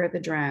slaughter of the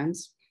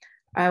drones.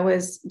 I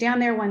was down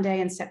there one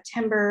day in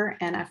September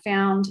and I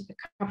found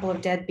a couple of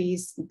dead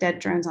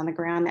drones on the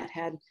ground that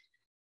had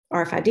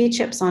RFID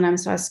chips on them.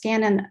 So I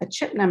scanned in a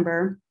chip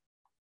number,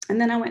 and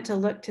then I went to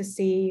look to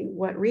see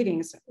what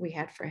readings we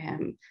had for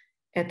him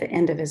at the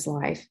end of his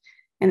life.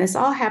 And this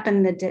all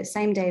happened the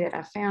same day that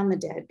I found the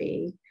dead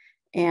bee.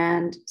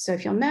 And so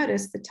if you'll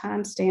notice the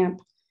timestamp,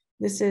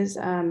 this is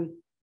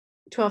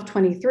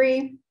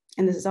 1223,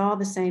 and this is all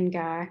the same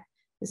guy.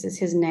 This is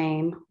his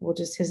name.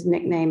 His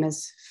nickname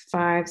is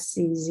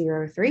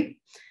 5C03.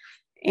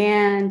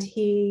 And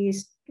he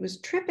was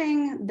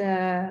tripping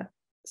the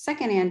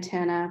second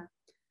antenna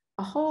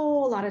a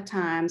whole lot of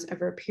times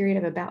over a period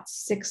of about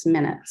 6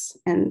 minutes.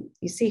 And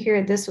you see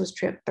here, this was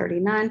tripped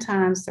 39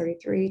 times,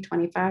 33,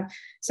 25.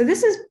 So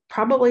this is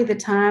probably the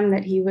time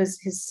that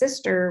his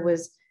sister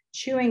was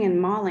chewing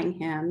and mauling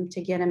him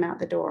to get him out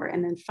the door.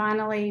 And then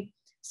finally,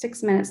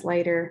 6 minutes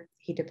later,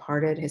 he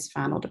departed his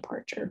final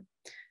departure.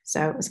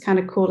 So it was kind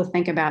of cool to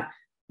think about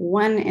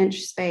 1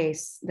 inch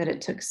space that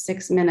it took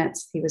 6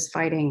 minutes he was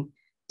fighting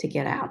to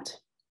get out.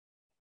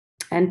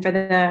 And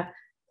for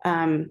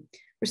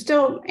we're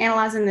still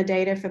analyzing the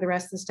data for the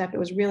rest of the stuff. It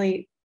was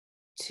really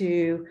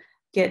to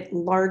get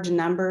large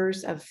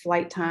numbers of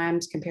flight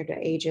times compared to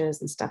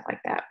ages and stuff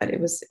like that. But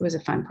it was a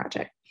fun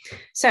project.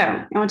 So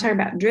I want to talk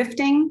about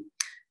drifting.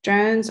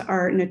 Drones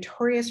are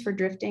notorious for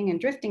drifting, and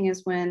drifting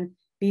is when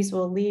bees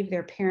will leave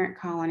their parent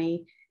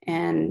colony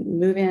and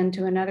move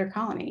into another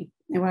colony.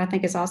 And what I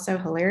think is also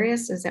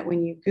hilarious is that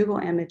when you Google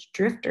image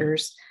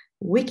drifters,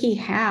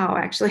 WikiHow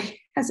actually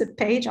has a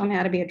page on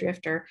how to be a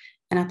drifter.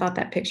 And I thought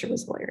that picture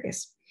was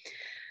hilarious.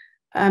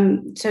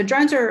 So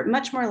drones are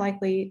much more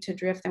likely to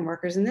drift than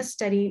workers. And this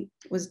study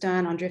was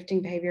done on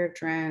drifting behavior of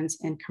drones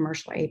in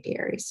commercial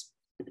apiaries.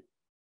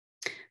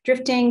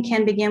 Drifting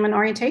can begin when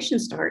orientation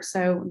starts.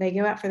 So they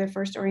go out for their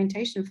first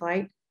orientation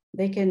flight,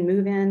 they can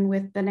move in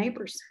with the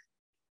neighbors.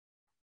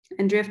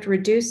 And drift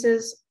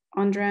reduces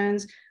on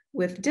drones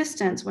with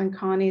distance when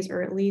colonies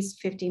are at least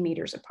 50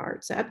 meters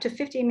apart. So up to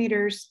 50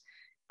 meters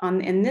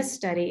in this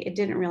study, it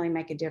didn't really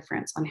make a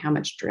difference on how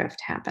much drift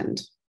happened.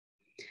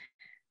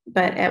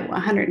 But at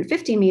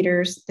 150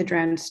 meters, the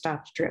drone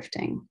stopped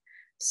drifting.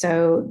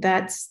 So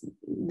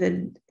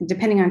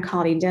depending on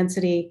colony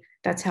density,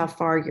 that's how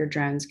far your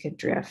drones could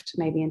drift,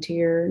 maybe into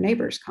your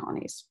neighbors'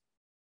 colonies.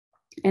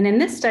 And in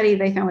this study,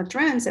 they found with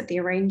drones that the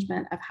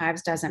arrangement of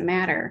hives doesn't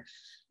matter.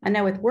 I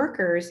know with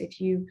workers,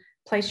 if you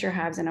place your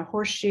hives in a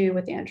horseshoe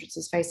with the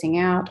entrances facing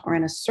out or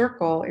in a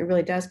circle, it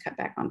really does cut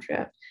back on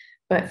drift.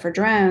 But for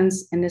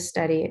drones, in this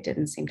study, it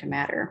didn't seem to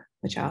matter,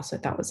 which I also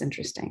thought was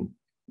interesting.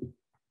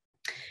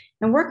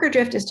 And worker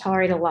drift is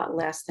tolerated a lot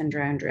less than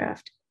drone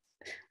drift.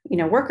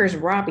 Workers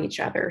rob each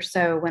other.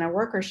 So when a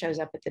worker shows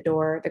up at the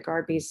door, the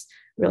guard bees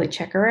really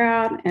check her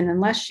out. And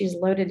unless she's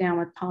loaded down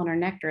with pollen or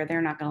nectar,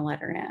 they're not going to let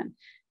her in.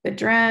 But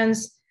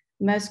drones,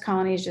 most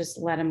colonies just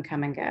let them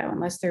come and go.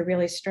 Unless they're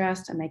really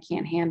stressed and they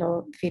can't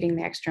handle feeding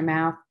the extra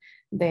mouth,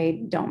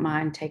 they don't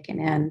mind taking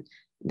in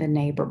the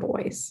neighbor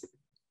boys.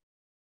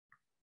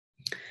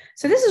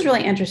 So this is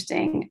really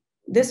interesting.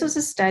 This was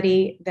a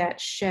study that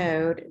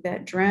showed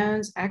that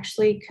drones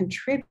actually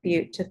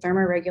contribute to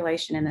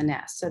thermoregulation in the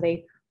nest. So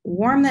they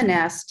warm the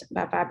nest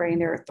by vibrating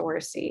their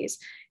thoraces.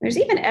 There's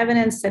even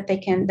evidence that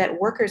that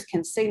workers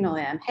can signal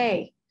them,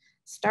 hey,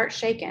 start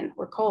shaking,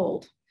 we're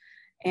cold.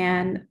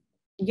 And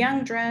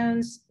young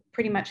drones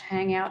pretty much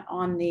hang out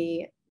on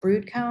the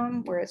brood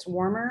comb where it's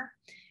warmer,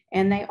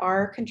 and they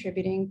are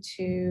contributing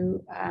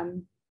to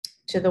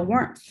the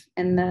warmth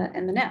in the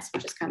nest,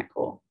 which is kind of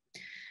cool.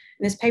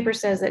 And this paper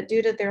says that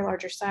due to their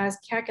larger size,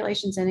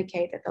 calculations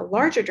indicate that the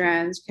larger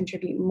drones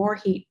contribute more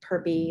heat per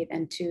bee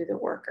than to the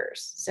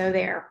workers. So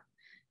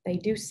they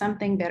do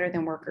something better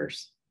than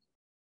workers.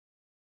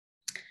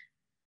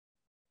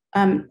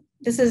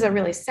 This is a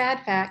really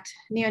sad fact.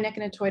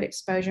 Neonicotinoid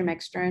exposure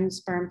makes drone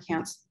sperm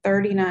counts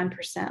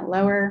 39%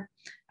 lower.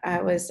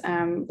 I was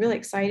really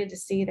excited to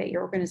see that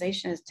your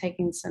organization is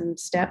taking some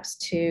steps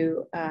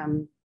to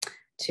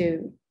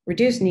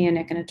reduce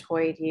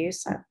neonicotinoid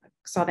use. I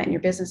saw that in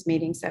your business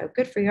meeting, so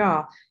good for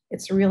y'all.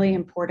 It's really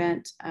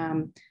important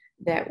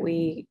that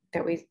we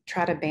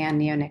try to ban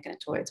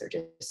neonicotinoids. They're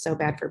just so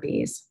bad for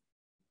bees.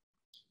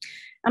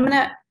 I'm going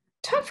to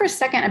talk for a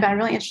second about a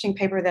really interesting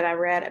paper that I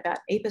read about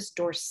Apis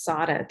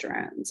dorsata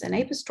drones. And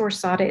Apis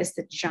dorsata is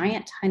the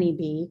giant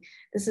honeybee.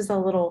 This is a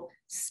little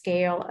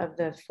scale of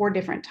the 4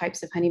 different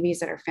types of honeybees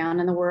that are found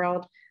in the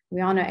world.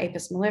 We all know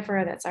Apis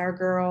mellifera, that's our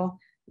girl.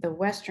 The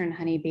western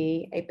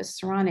honeybee, Apis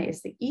cerana,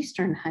 is the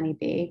eastern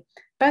honeybee,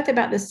 both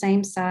about the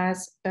same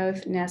size,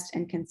 both nest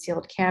in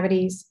concealed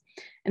cavities.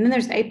 And then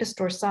there's Apis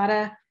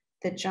dorsata,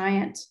 the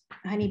giant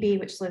honeybee,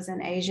 which lives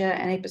in Asia,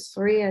 and Apis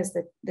florea is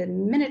the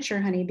miniature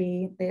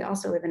honeybee. They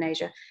also live in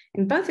Asia.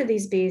 And both of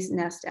these bees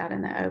nest out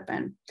in the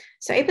open.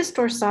 So Apis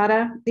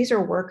dorsata, these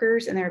are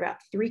workers, and they're about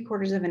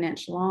 3/4 of an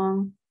inch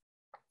long.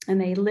 And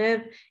they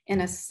live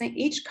in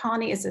each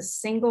colony is a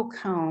single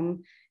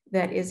comb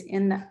that is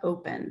in the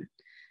open.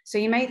 So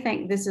you may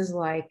think this is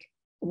like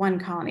one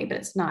colony, but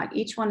it's not.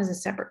 Each one is a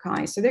separate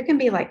colony. So there can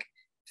be like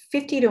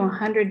 50 to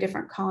 100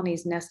 different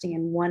colonies nesting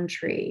in one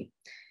tree.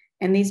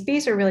 And these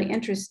bees are really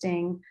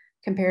interesting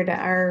compared to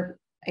our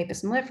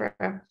Apis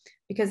mellifera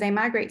because they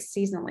migrate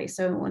seasonally.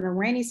 So when the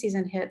rainy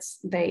season hits,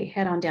 they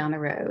head on down the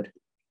road.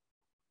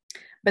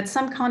 But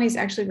some colonies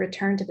actually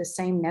return to the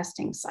same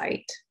nesting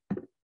site.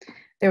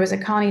 There was a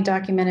colony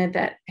documented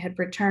that had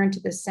returned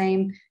to the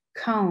same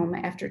comb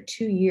after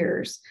 2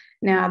 years.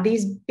 Now,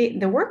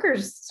 the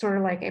workers, sort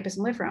of like Apis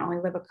mellifera, only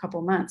live a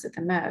couple months at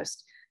the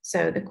most.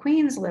 So the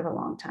queens live a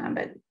long time,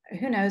 but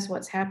who knows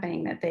what's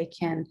happening that they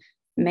can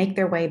make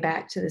their way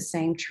back to the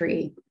same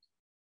tree.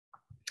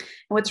 And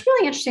what's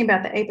really interesting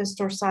about the Apis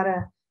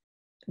dorsata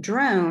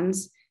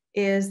drones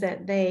is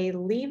that they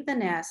leave the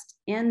nest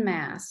en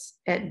masse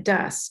at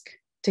dusk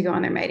to go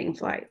on their mating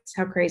flights.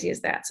 How crazy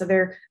is that? So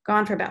they're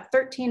gone for about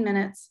 13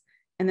 minutes,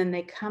 and then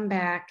they come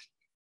back,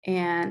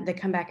 and they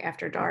come back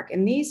after dark.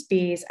 And these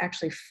bees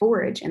actually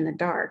forage in the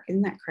dark.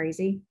 Isn't that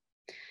crazy?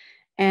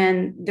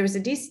 And there was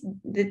the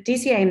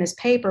DCA in this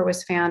paper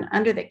was found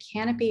under the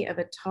canopy of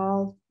a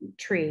tall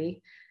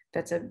tree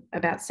that's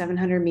about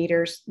 700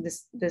 meters.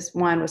 This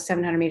one was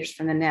 700 meters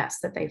from the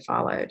nest that they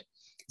followed.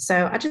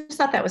 So I just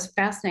thought that was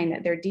fascinating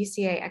that their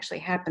DCA actually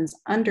happens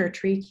under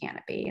tree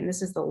canopy. And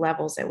this is the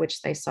levels at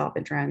which they saw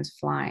the drones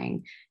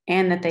flying,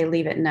 and that they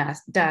leave at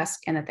dusk,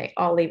 and that they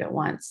all leave at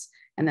once.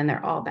 And then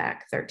they're all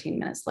back 13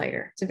 minutes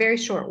later. It's a very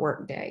short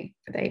work day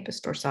for the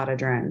Apis dorsata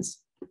drones.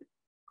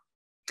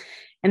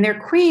 And their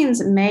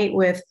queens mate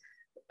with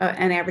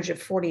an average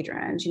of 40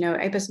 drones. You know,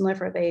 Apis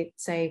mellifera, they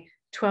say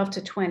 12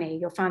 to 20.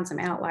 You'll find some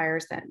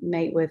outliers that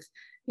mate with,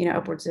 you know,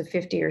 upwards of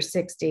 50 or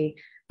 60,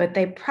 but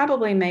they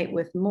probably mate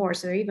with more.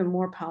 So they're even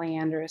more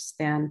polyandrous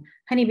than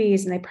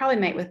honeybees, and they probably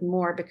mate with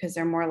more because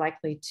they're more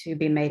likely to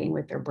be mating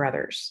with their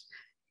brothers.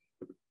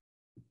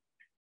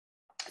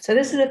 So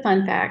this is a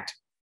fun fact,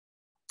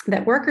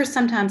 that workers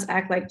sometimes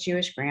act like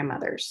Jewish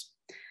grandmothers.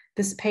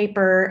 This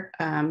paper,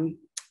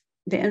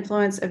 the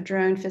influence of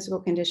drone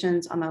physical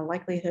conditions on the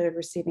likelihood of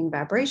receiving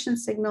vibration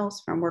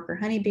signals from worker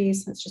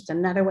honeybees. That's just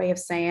another way of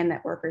saying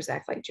that workers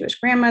act like Jewish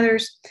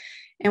grandmothers.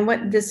 And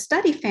what this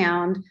study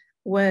found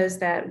was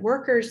that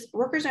workers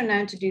are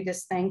known to do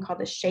this thing called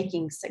the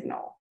shaking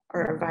signal,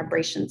 or a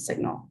vibration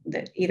signal,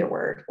 that either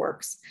word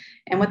works.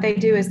 And what they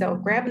do is they'll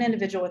grab an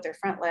individual with their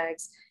front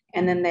legs,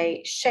 and then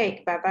they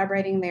shake by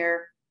vibrating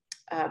their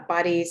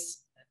bodies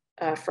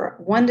for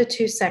 1 to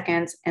 2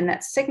 seconds, and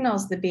that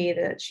signals the bee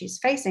that she's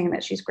facing,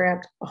 that she's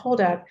grabbed a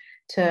hold of,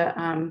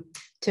 to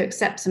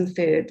accept some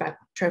food by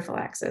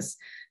trophallaxis.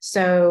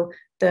 So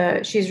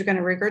she's going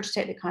to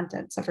regurgitate the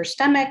contents of her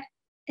stomach.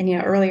 And, you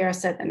know, earlier I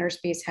said that nurse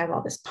bees have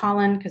all this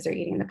pollen because they're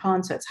eating the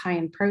pollen, so it's high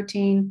in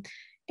protein.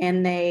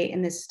 And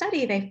in this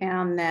study, they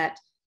found that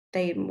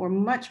they were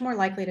much more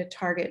likely to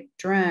target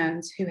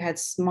drones who had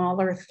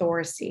smaller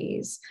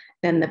thoraces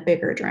than the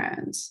bigger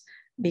drones,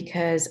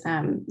 because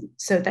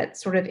so that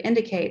sort of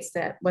indicates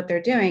that what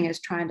they're doing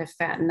is trying to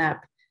fatten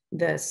up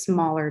the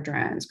smaller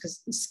drones,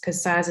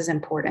 because size is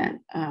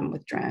important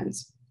with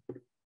drones.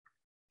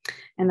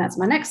 And that's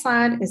my next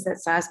slide, is that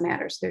size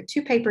matters. There are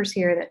 2 papers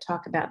here that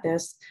talk about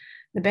this.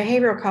 The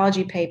behavioral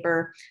ecology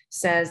paper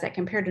says that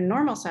compared to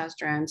normal sized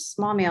drones,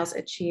 small males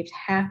achieved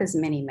half as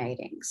many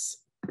matings.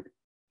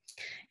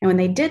 And when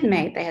they did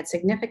mate, they had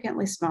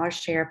significantly smaller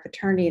share of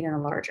paternity than the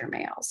larger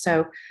males.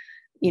 So,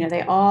 you know,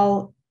 they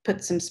all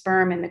put some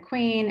sperm in the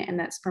queen, and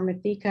that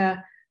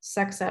spermatheca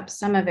sucks up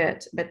some of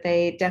it, but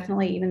they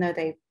definitely, even though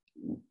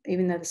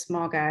the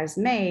small guys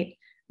mate,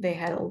 they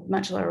had a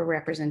much lower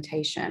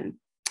representation.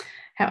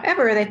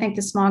 However, they think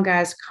the small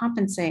guys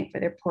compensate for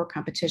their poor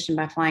competition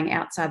by flying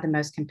outside the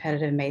most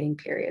competitive mating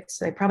periods.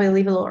 So they probably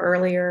leave a little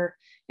earlier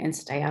and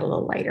stay out a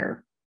little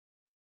later.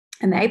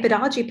 And the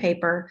apidology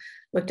paper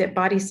looked at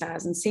body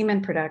size and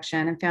semen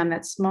production and found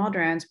that small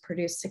drones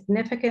produce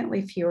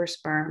significantly fewer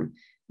sperm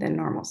than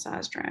normal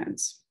sized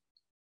drones.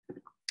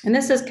 And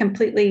this is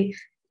completely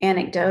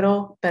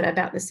anecdotal, but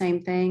about the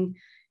same thing.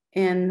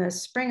 In the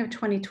spring of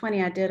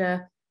 2020, I did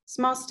a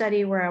small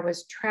study where I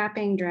was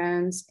trapping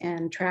drones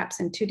in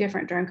traps in 2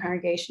 different drone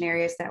congregation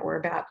areas that were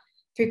about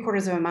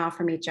 3/4 of a mile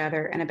from each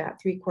other and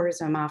about 3/4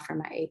 of a mile from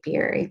my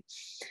apiary.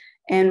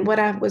 And what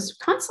I was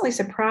constantly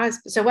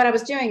surprised, so what I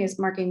was doing is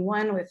marking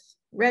one with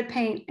red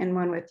paint and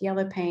one with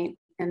yellow paint,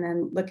 and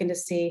then looking to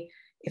see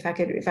if I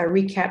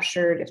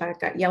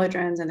got yellow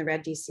drones and the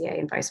red DCA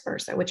and vice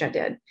versa, which I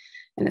did.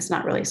 And it's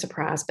not really a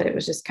surprise, but it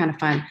was just kind of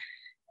fun.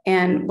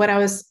 And what I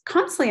was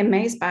constantly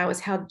amazed by was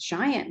how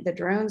giant the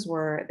drones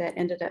were that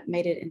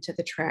made it into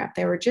the trap.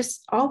 They were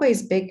just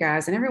always big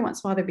guys, and every once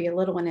in a while there'd be a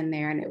little one in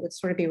there, and it would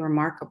sort of be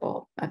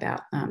remarkable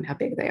about how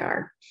big they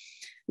are.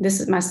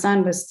 My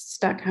son was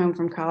stuck home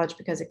from college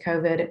because of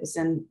COVID. It was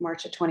in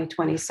March of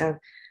 2020, so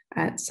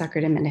I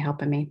suckered him into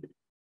helping me.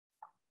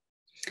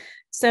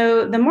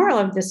 So the moral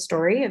of this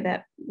story, of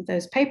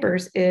those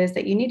papers, is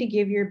that you need to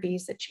give your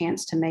bees a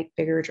chance to make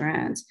bigger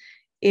drones.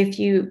 If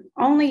you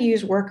only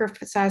use worker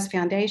size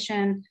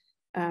foundation,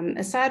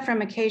 aside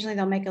from occasionally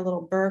they'll make a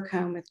little burr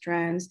comb with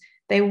drones,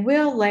 they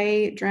will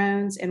lay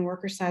drones in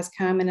worker size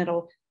comb and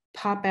it'll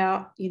pop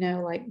out, you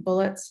know, like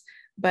bullets,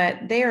 but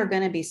they are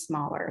going to be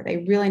smaller. They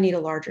really need a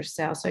larger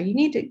cell. So you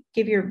need to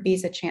give your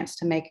bees a chance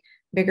to make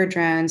bigger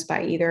drones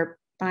by either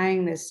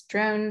buying this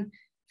drone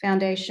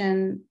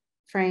foundation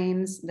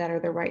frames that are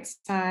the right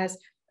size,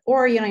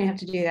 or you don't even have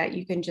to do that.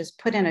 You can just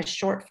put in a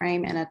short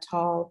frame and a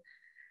tall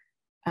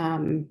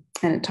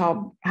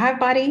hive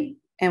body,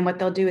 And what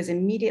they'll do is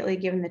immediately,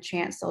 given the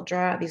chance, they'll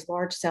draw out these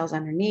large cells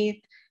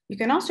underneath. You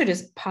can also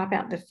just pop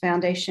out the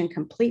foundation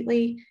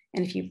completely.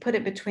 And if you put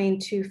it between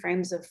two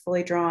frames of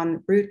fully drawn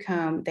brood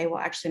comb, they will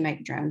actually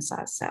make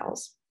drone-sized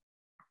cells.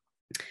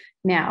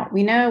 Now,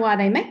 we know why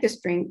they make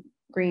this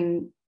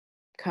green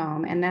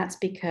comb, and that's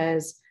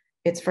because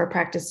it's for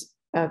practice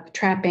of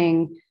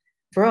trapping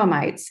varroa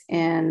mites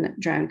in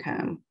drone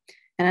comb.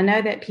 And I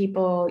know that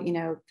people,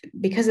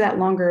 because of that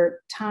longer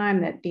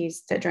time that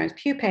drones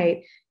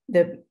pupate,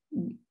 the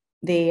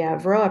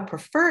varroa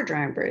prefer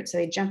drone brood, so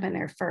they jump in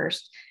there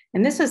first.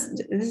 And this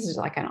is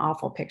like an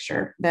awful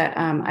picture that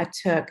I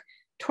took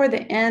toward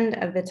the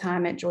end of the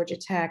time at Georgia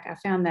Tech. I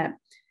found that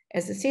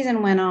as the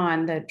season went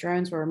on, the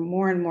drones were there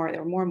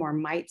were more and more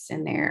mites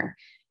in there.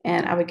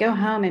 And I would go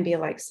home and be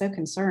like so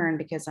concerned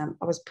because I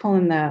was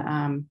pulling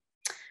the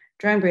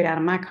drone brood out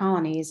of my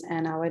colonies,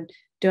 and I would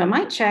do a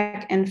mite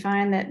check and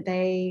find that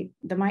the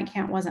mite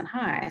count wasn't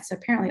high. So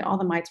apparently all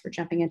the mites were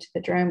jumping into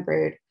the drone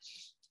brood.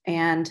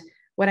 And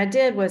what I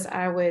did was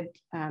I would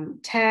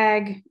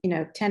tag,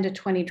 10 to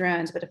 20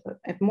 drones, but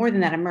if more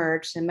than that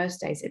emerged, and most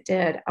days it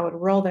did, I would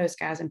roll those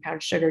guys in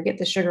powdered sugar, get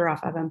the sugar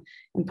off of them,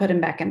 and put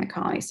them back in the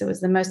colony. So it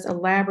was the most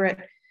elaborate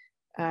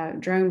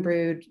drone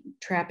brood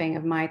trapping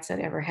of mites that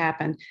ever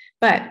happened.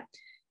 But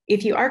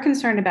if you are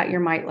concerned about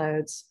your mite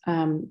loads,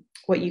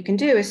 what you can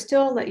do is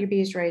still let your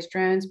bees raise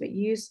drones, but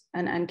use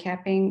this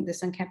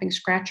uncapping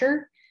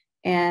scratcher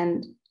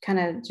and kind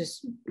of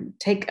just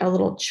take a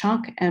little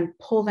chunk and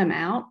pull them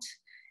out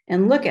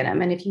and look at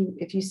them. And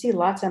if you see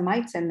lots of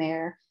mites in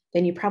there,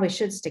 then you probably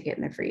should stick it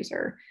in the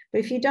freezer. But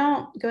if you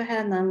don't, go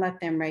ahead and then let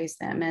them raise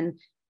them. And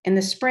in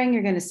the spring,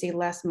 you're going to see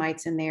less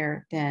mites in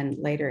there than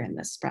later in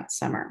the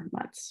summer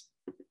months.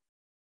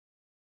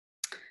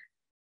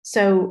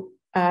 So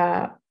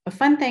a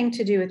fun thing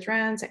to do with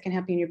drones that can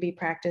help you in your bee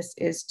practice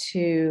is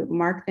to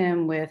mark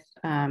them with,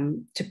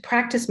 to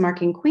practice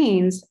marking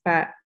queens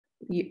by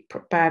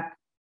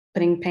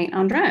putting paint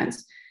on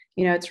drones.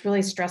 It's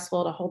really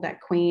stressful to hold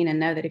that queen and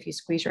know that if you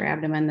squeeze your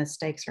abdomen, the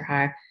stakes are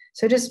high.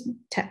 So just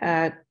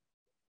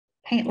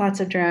paint lots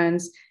of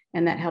drones,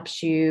 and that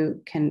helps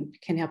you, can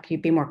help you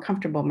be more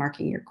comfortable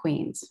marking your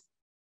queens.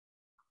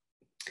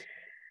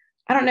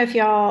 I don't know if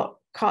y'all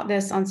caught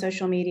this on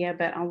social media,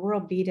 but on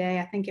World Bee Day,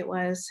 I think it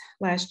was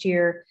last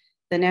year,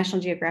 the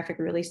National Geographic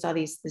released all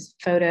these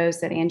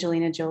photos that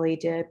Angelina Jolie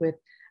did with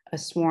a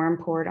swarm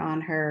poured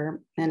on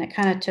her, and it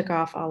kind of took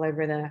off all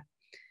over the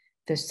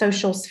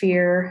social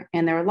sphere.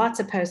 And there were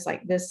lots of posts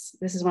like this.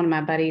 This is one of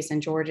my buddies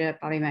in Georgia,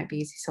 Bobby McBees.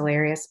 He's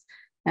hilarious.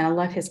 And I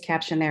love his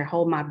caption there,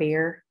 "Hold my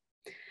beer."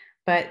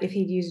 But if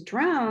he'd used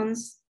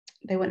drones,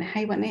 they wouldn't,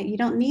 hey, you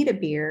don't need a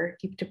beer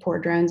to pour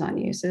drones on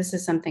you. So this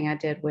is something I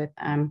did with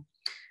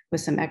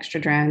some extra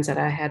drones that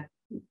I had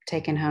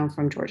taken home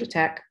from Georgia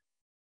Tech.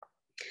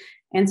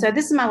 And so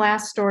this is my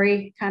last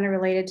story, kind of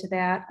related to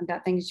that,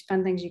 about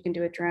fun things you can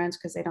do with drones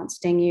because they don't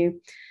sting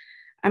you.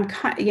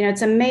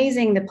 It's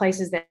amazing the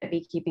places that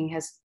beekeeping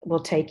will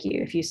take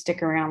you if you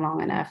stick around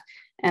long enough.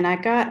 And I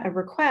got a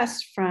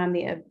request from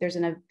there's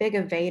a big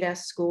Aveda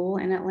school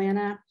in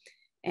Atlanta,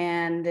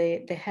 and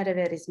the head of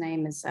it, his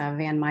name is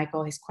Van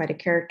Michael. He's quite a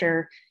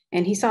character.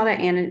 And he saw that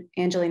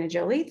Angelina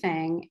Jolie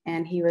thing,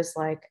 and he was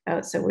like,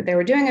 oh, so they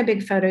were doing a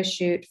big photo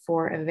shoot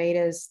for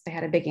Aveda's. They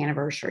had a big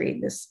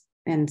anniversary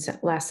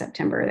last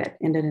September that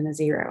ended in a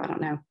 0. I don't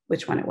know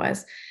which one it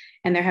was.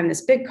 And they're having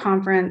this big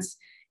conference,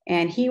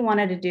 and he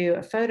wanted to do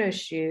a photo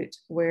shoot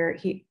where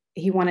he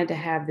wanted to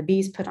have the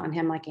bees put on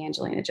him like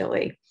Angelina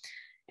Jolie.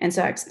 And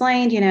so I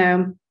explained,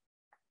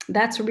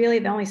 that's really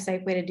the only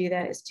safe way to do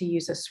that is to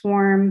use a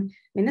swarm.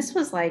 I mean, this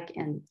was like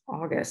in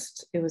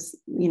August. It was,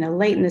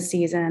 late in the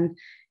season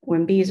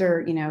when bees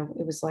are,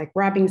 it was like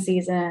robbing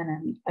season,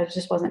 and I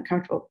just wasn't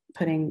comfortable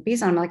putting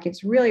bees on. Like,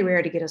 it's really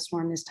rare to get a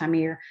swarm this time of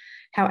year.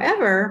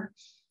 However,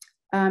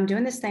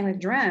 doing this thing with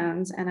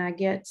drones, and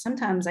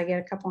sometimes I get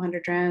a couple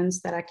hundred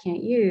drones that I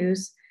can't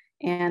use,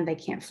 and they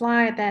can't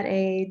fly at that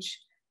age.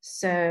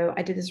 So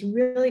I did this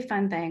really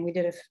fun thing.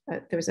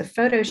 There was a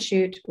photo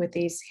shoot with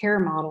these hair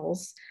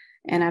models,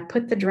 and I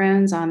put the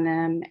drones on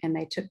them, and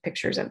they took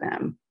pictures of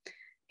them.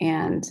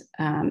 And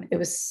it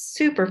was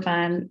super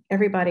fun.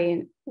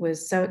 Everybody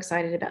was so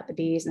excited about the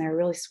bees, and they were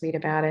really sweet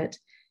about it.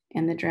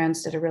 And the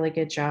drones did a really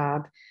good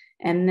job.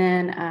 And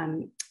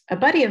then a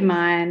buddy of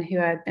mine who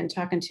I'd been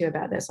talking to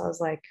about this, I was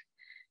like,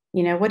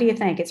 what do you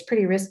think? It's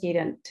pretty risky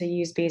to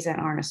use bees that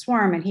aren't a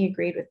swarm. And he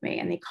agreed with me.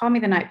 And he called me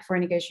the night before,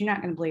 and he goes, "You're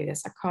not going to believe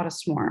this. I caught a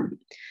swarm."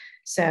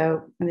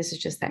 So, and this is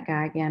just that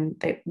guy again.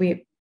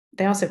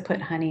 They also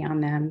put honey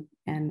on them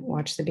and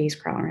watched the bees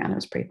crawl around. It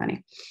was pretty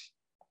funny.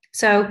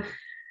 So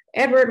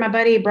Edward, my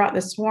buddy, brought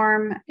the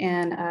swarm,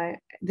 and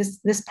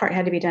this part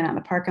had to be done out in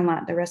the parking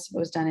lot. The rest of it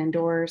was done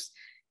indoors.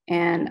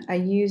 And I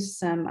used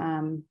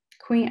some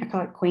I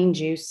call it queen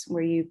juice,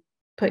 where you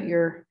put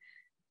your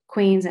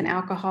queens in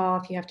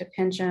alcohol if you have to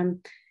pinch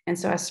them. And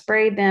so I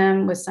sprayed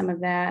them with some of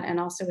that and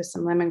also with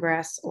some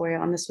lemongrass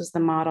oil. And this was the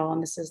model,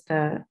 and this is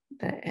the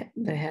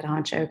head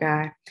honcho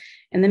guy.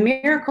 And the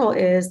miracle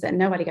is that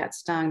nobody got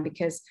stung,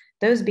 because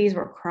those bees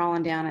were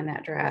crawling down in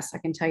that dress. I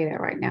can tell you that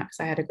right now, because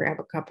I had to grab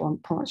a couple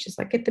and pull it. She's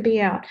like, get the bee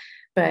out.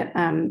 But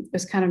it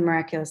was kind of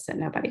miraculous that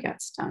nobody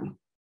got stung.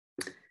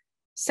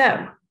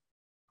 So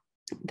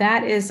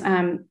that is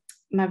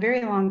my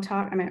very long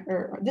talk. I mean,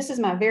 this is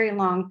my very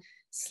long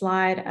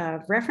slide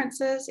of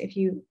references. If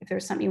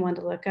there's something you want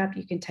to look up,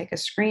 you can take a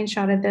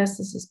screenshot of this.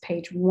 This is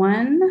page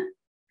 1.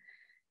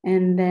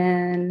 And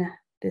then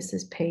this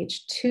is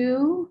page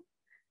 2,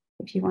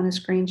 if you want a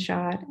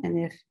screenshot. And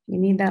if you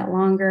need that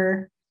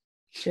longer,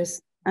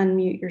 just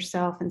unmute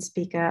yourself and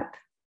speak up,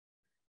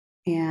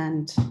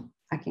 and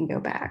I can go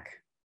back.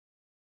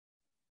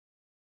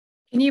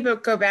 Can you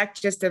go back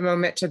just a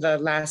moment to the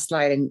last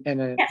slide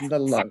and a Yes.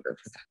 little longer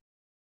for that?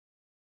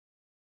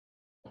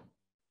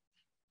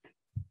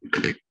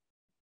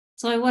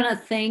 So I want to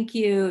thank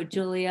you,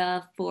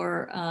 Julia,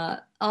 for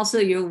also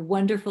your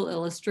wonderful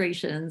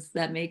illustrations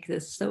that make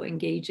this so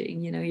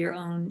engaging, your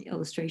own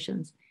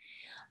illustrations.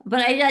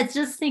 But I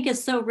just think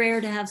it's so rare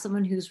to have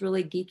someone who's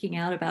really geeking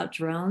out about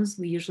drones.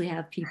 We usually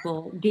have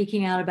people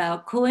geeking out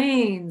about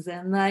queens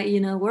and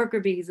worker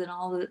bees and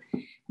all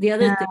the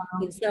other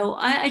things. So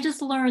I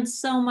just learned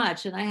so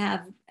much, and I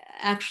have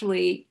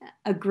actually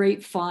a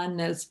great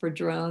fondness for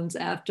drones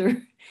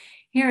after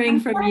hearing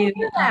from you.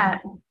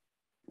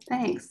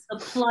 Thanks. The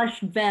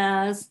plush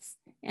vests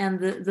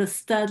and the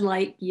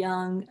stud-like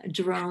young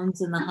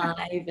drones in the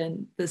hive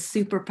and the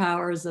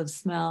superpowers of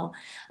smell.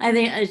 I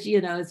think,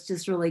 it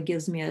just really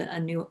gives me a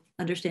new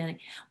understanding.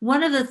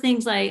 One of the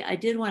things I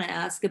did want to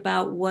ask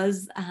about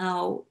was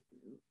how,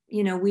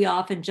 we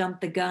often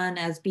jump the gun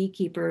as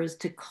beekeepers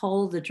to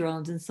cull the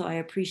drones. And so I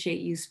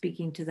appreciate you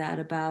speaking to that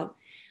about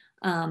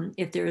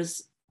if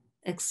there's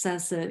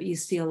excessive, you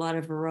see a lot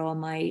of varroa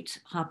mite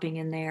hopping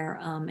in there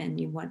and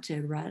you want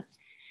to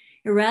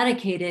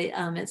eradicate it.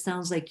 It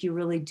sounds like you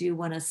really do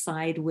want to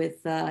side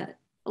with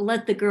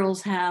let the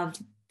girls have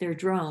their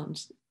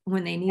drones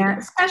when they need it.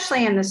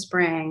 Especially in the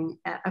spring.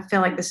 I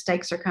feel like the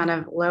stakes are kind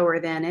of lower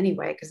then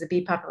anyway, because the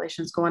bee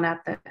population is going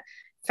up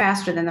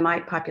faster than the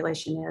mite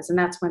population is, and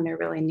that's when they're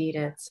really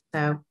needed.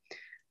 So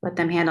let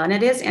them handle. And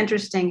it is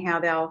interesting how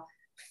they'll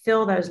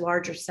fill those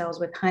larger cells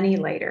with honey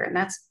later, and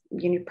that's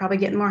you're probably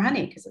getting more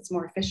honey because it's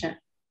more efficient.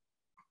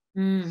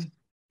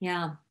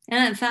 Yeah.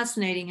 And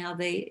fascinating how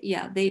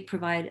they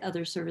provide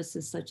other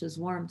services such as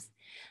warmth.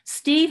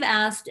 Steve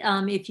asked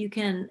if you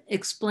can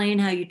explain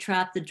how you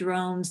trap the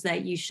drones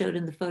that you showed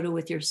in the photo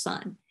with your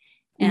son.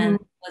 And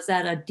was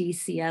that a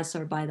DCS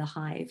or by the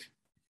hive?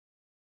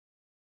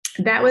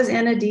 That was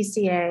in a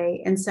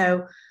DCA. And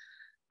so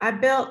I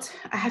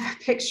have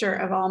a picture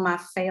of all my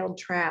failed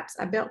traps.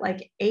 I built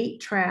like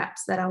 8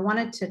 traps that I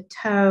wanted to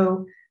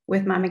tow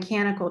with my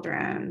mechanical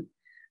drone.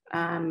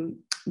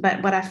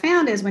 But what I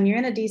found is when you're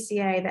in a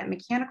DCA, that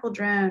mechanical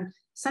drone,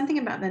 something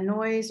about the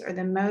noise or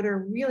the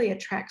motor really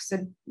attracts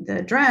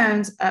the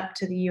drones up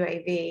to the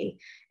UAV.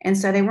 And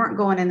so they weren't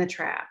going in the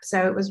trap.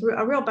 So it was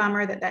a real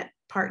bummer that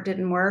part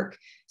didn't work.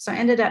 So I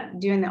ended up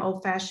doing the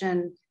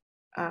old-fashioned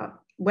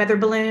weather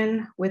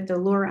balloon with the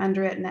lure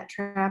under it and that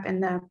trap.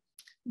 And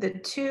the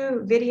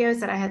 2 videos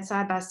that I had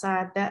side by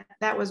side,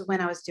 that was when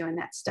I was doing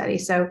that study.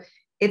 So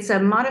it's a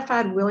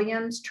modified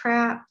Williams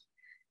trap,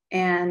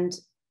 and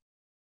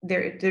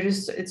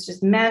it's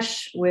just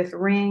mesh with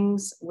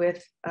rings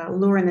with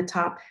lure in the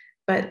top.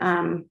 But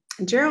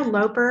Gerald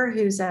Loper,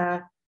 who's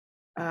a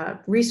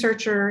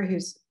researcher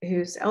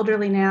who's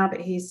elderly now, but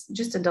he's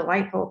just a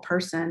delightful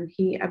person.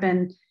 I've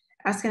been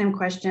asking him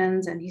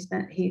questions, and has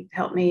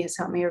helped me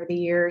over the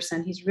years,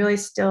 and he's really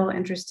still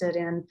interested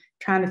in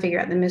trying to figure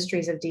out the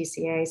mysteries of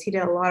DCAs. He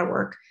did a lot of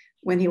work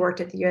when he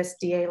worked at the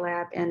USDA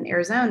lab in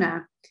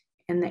Arizona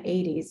in the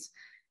 80s.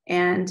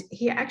 And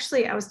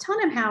I was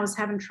telling him how I was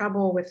having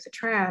trouble with the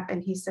trap.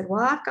 And he said,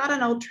 well, I've got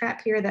an old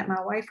trap here that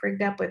my wife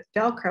rigged up with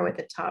Velcro at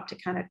the top to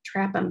kind of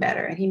trap them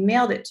better. And he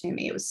mailed it to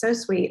me. It was so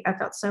sweet. I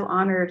felt so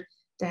honored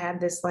to have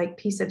this like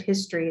piece of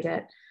history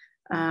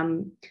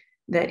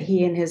that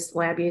he and his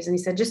lab used. And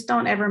he said, just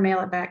don't ever mail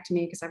it back to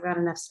me because I've got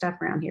enough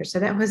stuff around here. So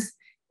that was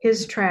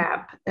his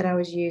trap that I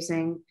was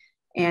using.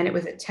 And it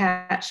was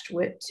attached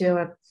to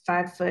a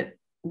 5-foot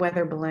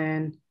weather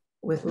balloon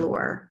with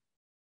lure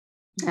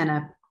and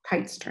a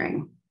kite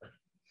string.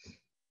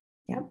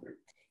 Yep.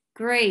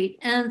 Great.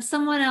 And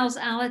someone else,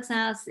 Alex,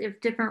 asked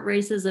if different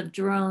races of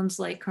drones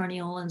like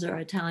Carniolans or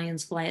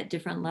Italians fly at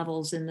different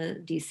levels in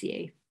the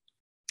DCA.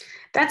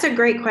 That's a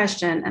great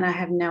question, and I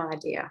have no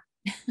idea.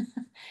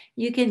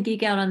 You can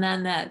geek out on that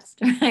next,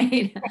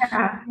 right?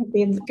 Yeah, it'd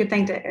be an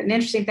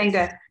interesting thing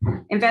to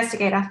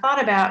investigate. I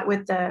thought about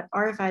with the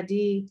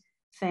RFID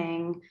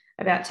thing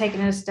about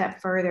taking it a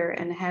step further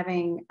and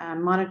having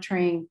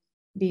monitoring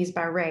bees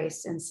by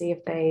race and see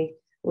if they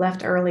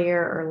left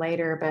earlier or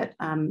later, but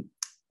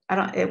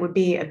it would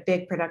be a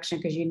big production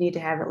because you need to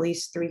have at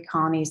least 3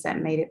 colonies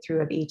that made it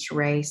through of each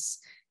race.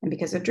 And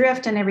because of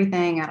drift and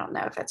everything, I don't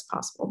know if that's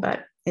possible,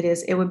 but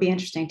it would be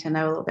interesting to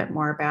know a little bit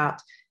more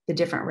about the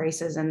different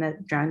races and the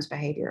drones'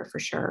 behavior for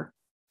sure.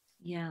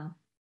 Yeah.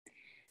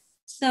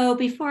 So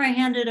before I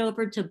hand it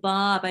over to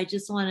Bob, I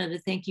just wanted to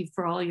thank you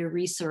for all your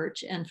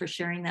research and for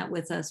sharing that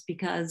with us,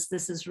 because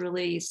this is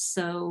really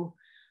so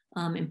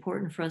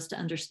important for us to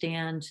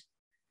understand,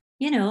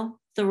 you know,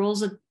 the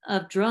roles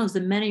of drones,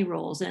 the many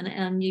roles.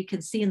 And you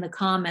can see in the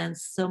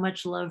comments, so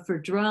much love for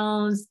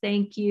drones.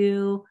 Thank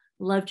you.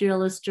 Loved your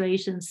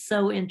illustration.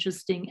 So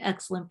interesting.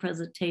 Excellent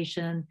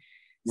presentation.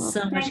 Well,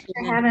 So much thanks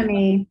for having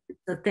me.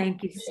 So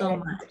thank you so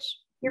much.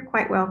 You're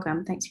quite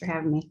welcome. Thanks for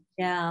having me.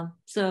 Yeah.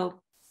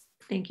 So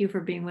thank you for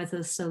being with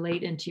us so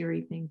late into your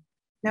evening.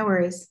 No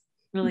worries.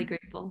 Really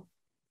grateful.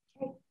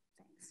 Okay,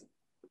 thanks.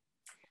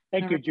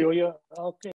 Thank you, Julia. Okay.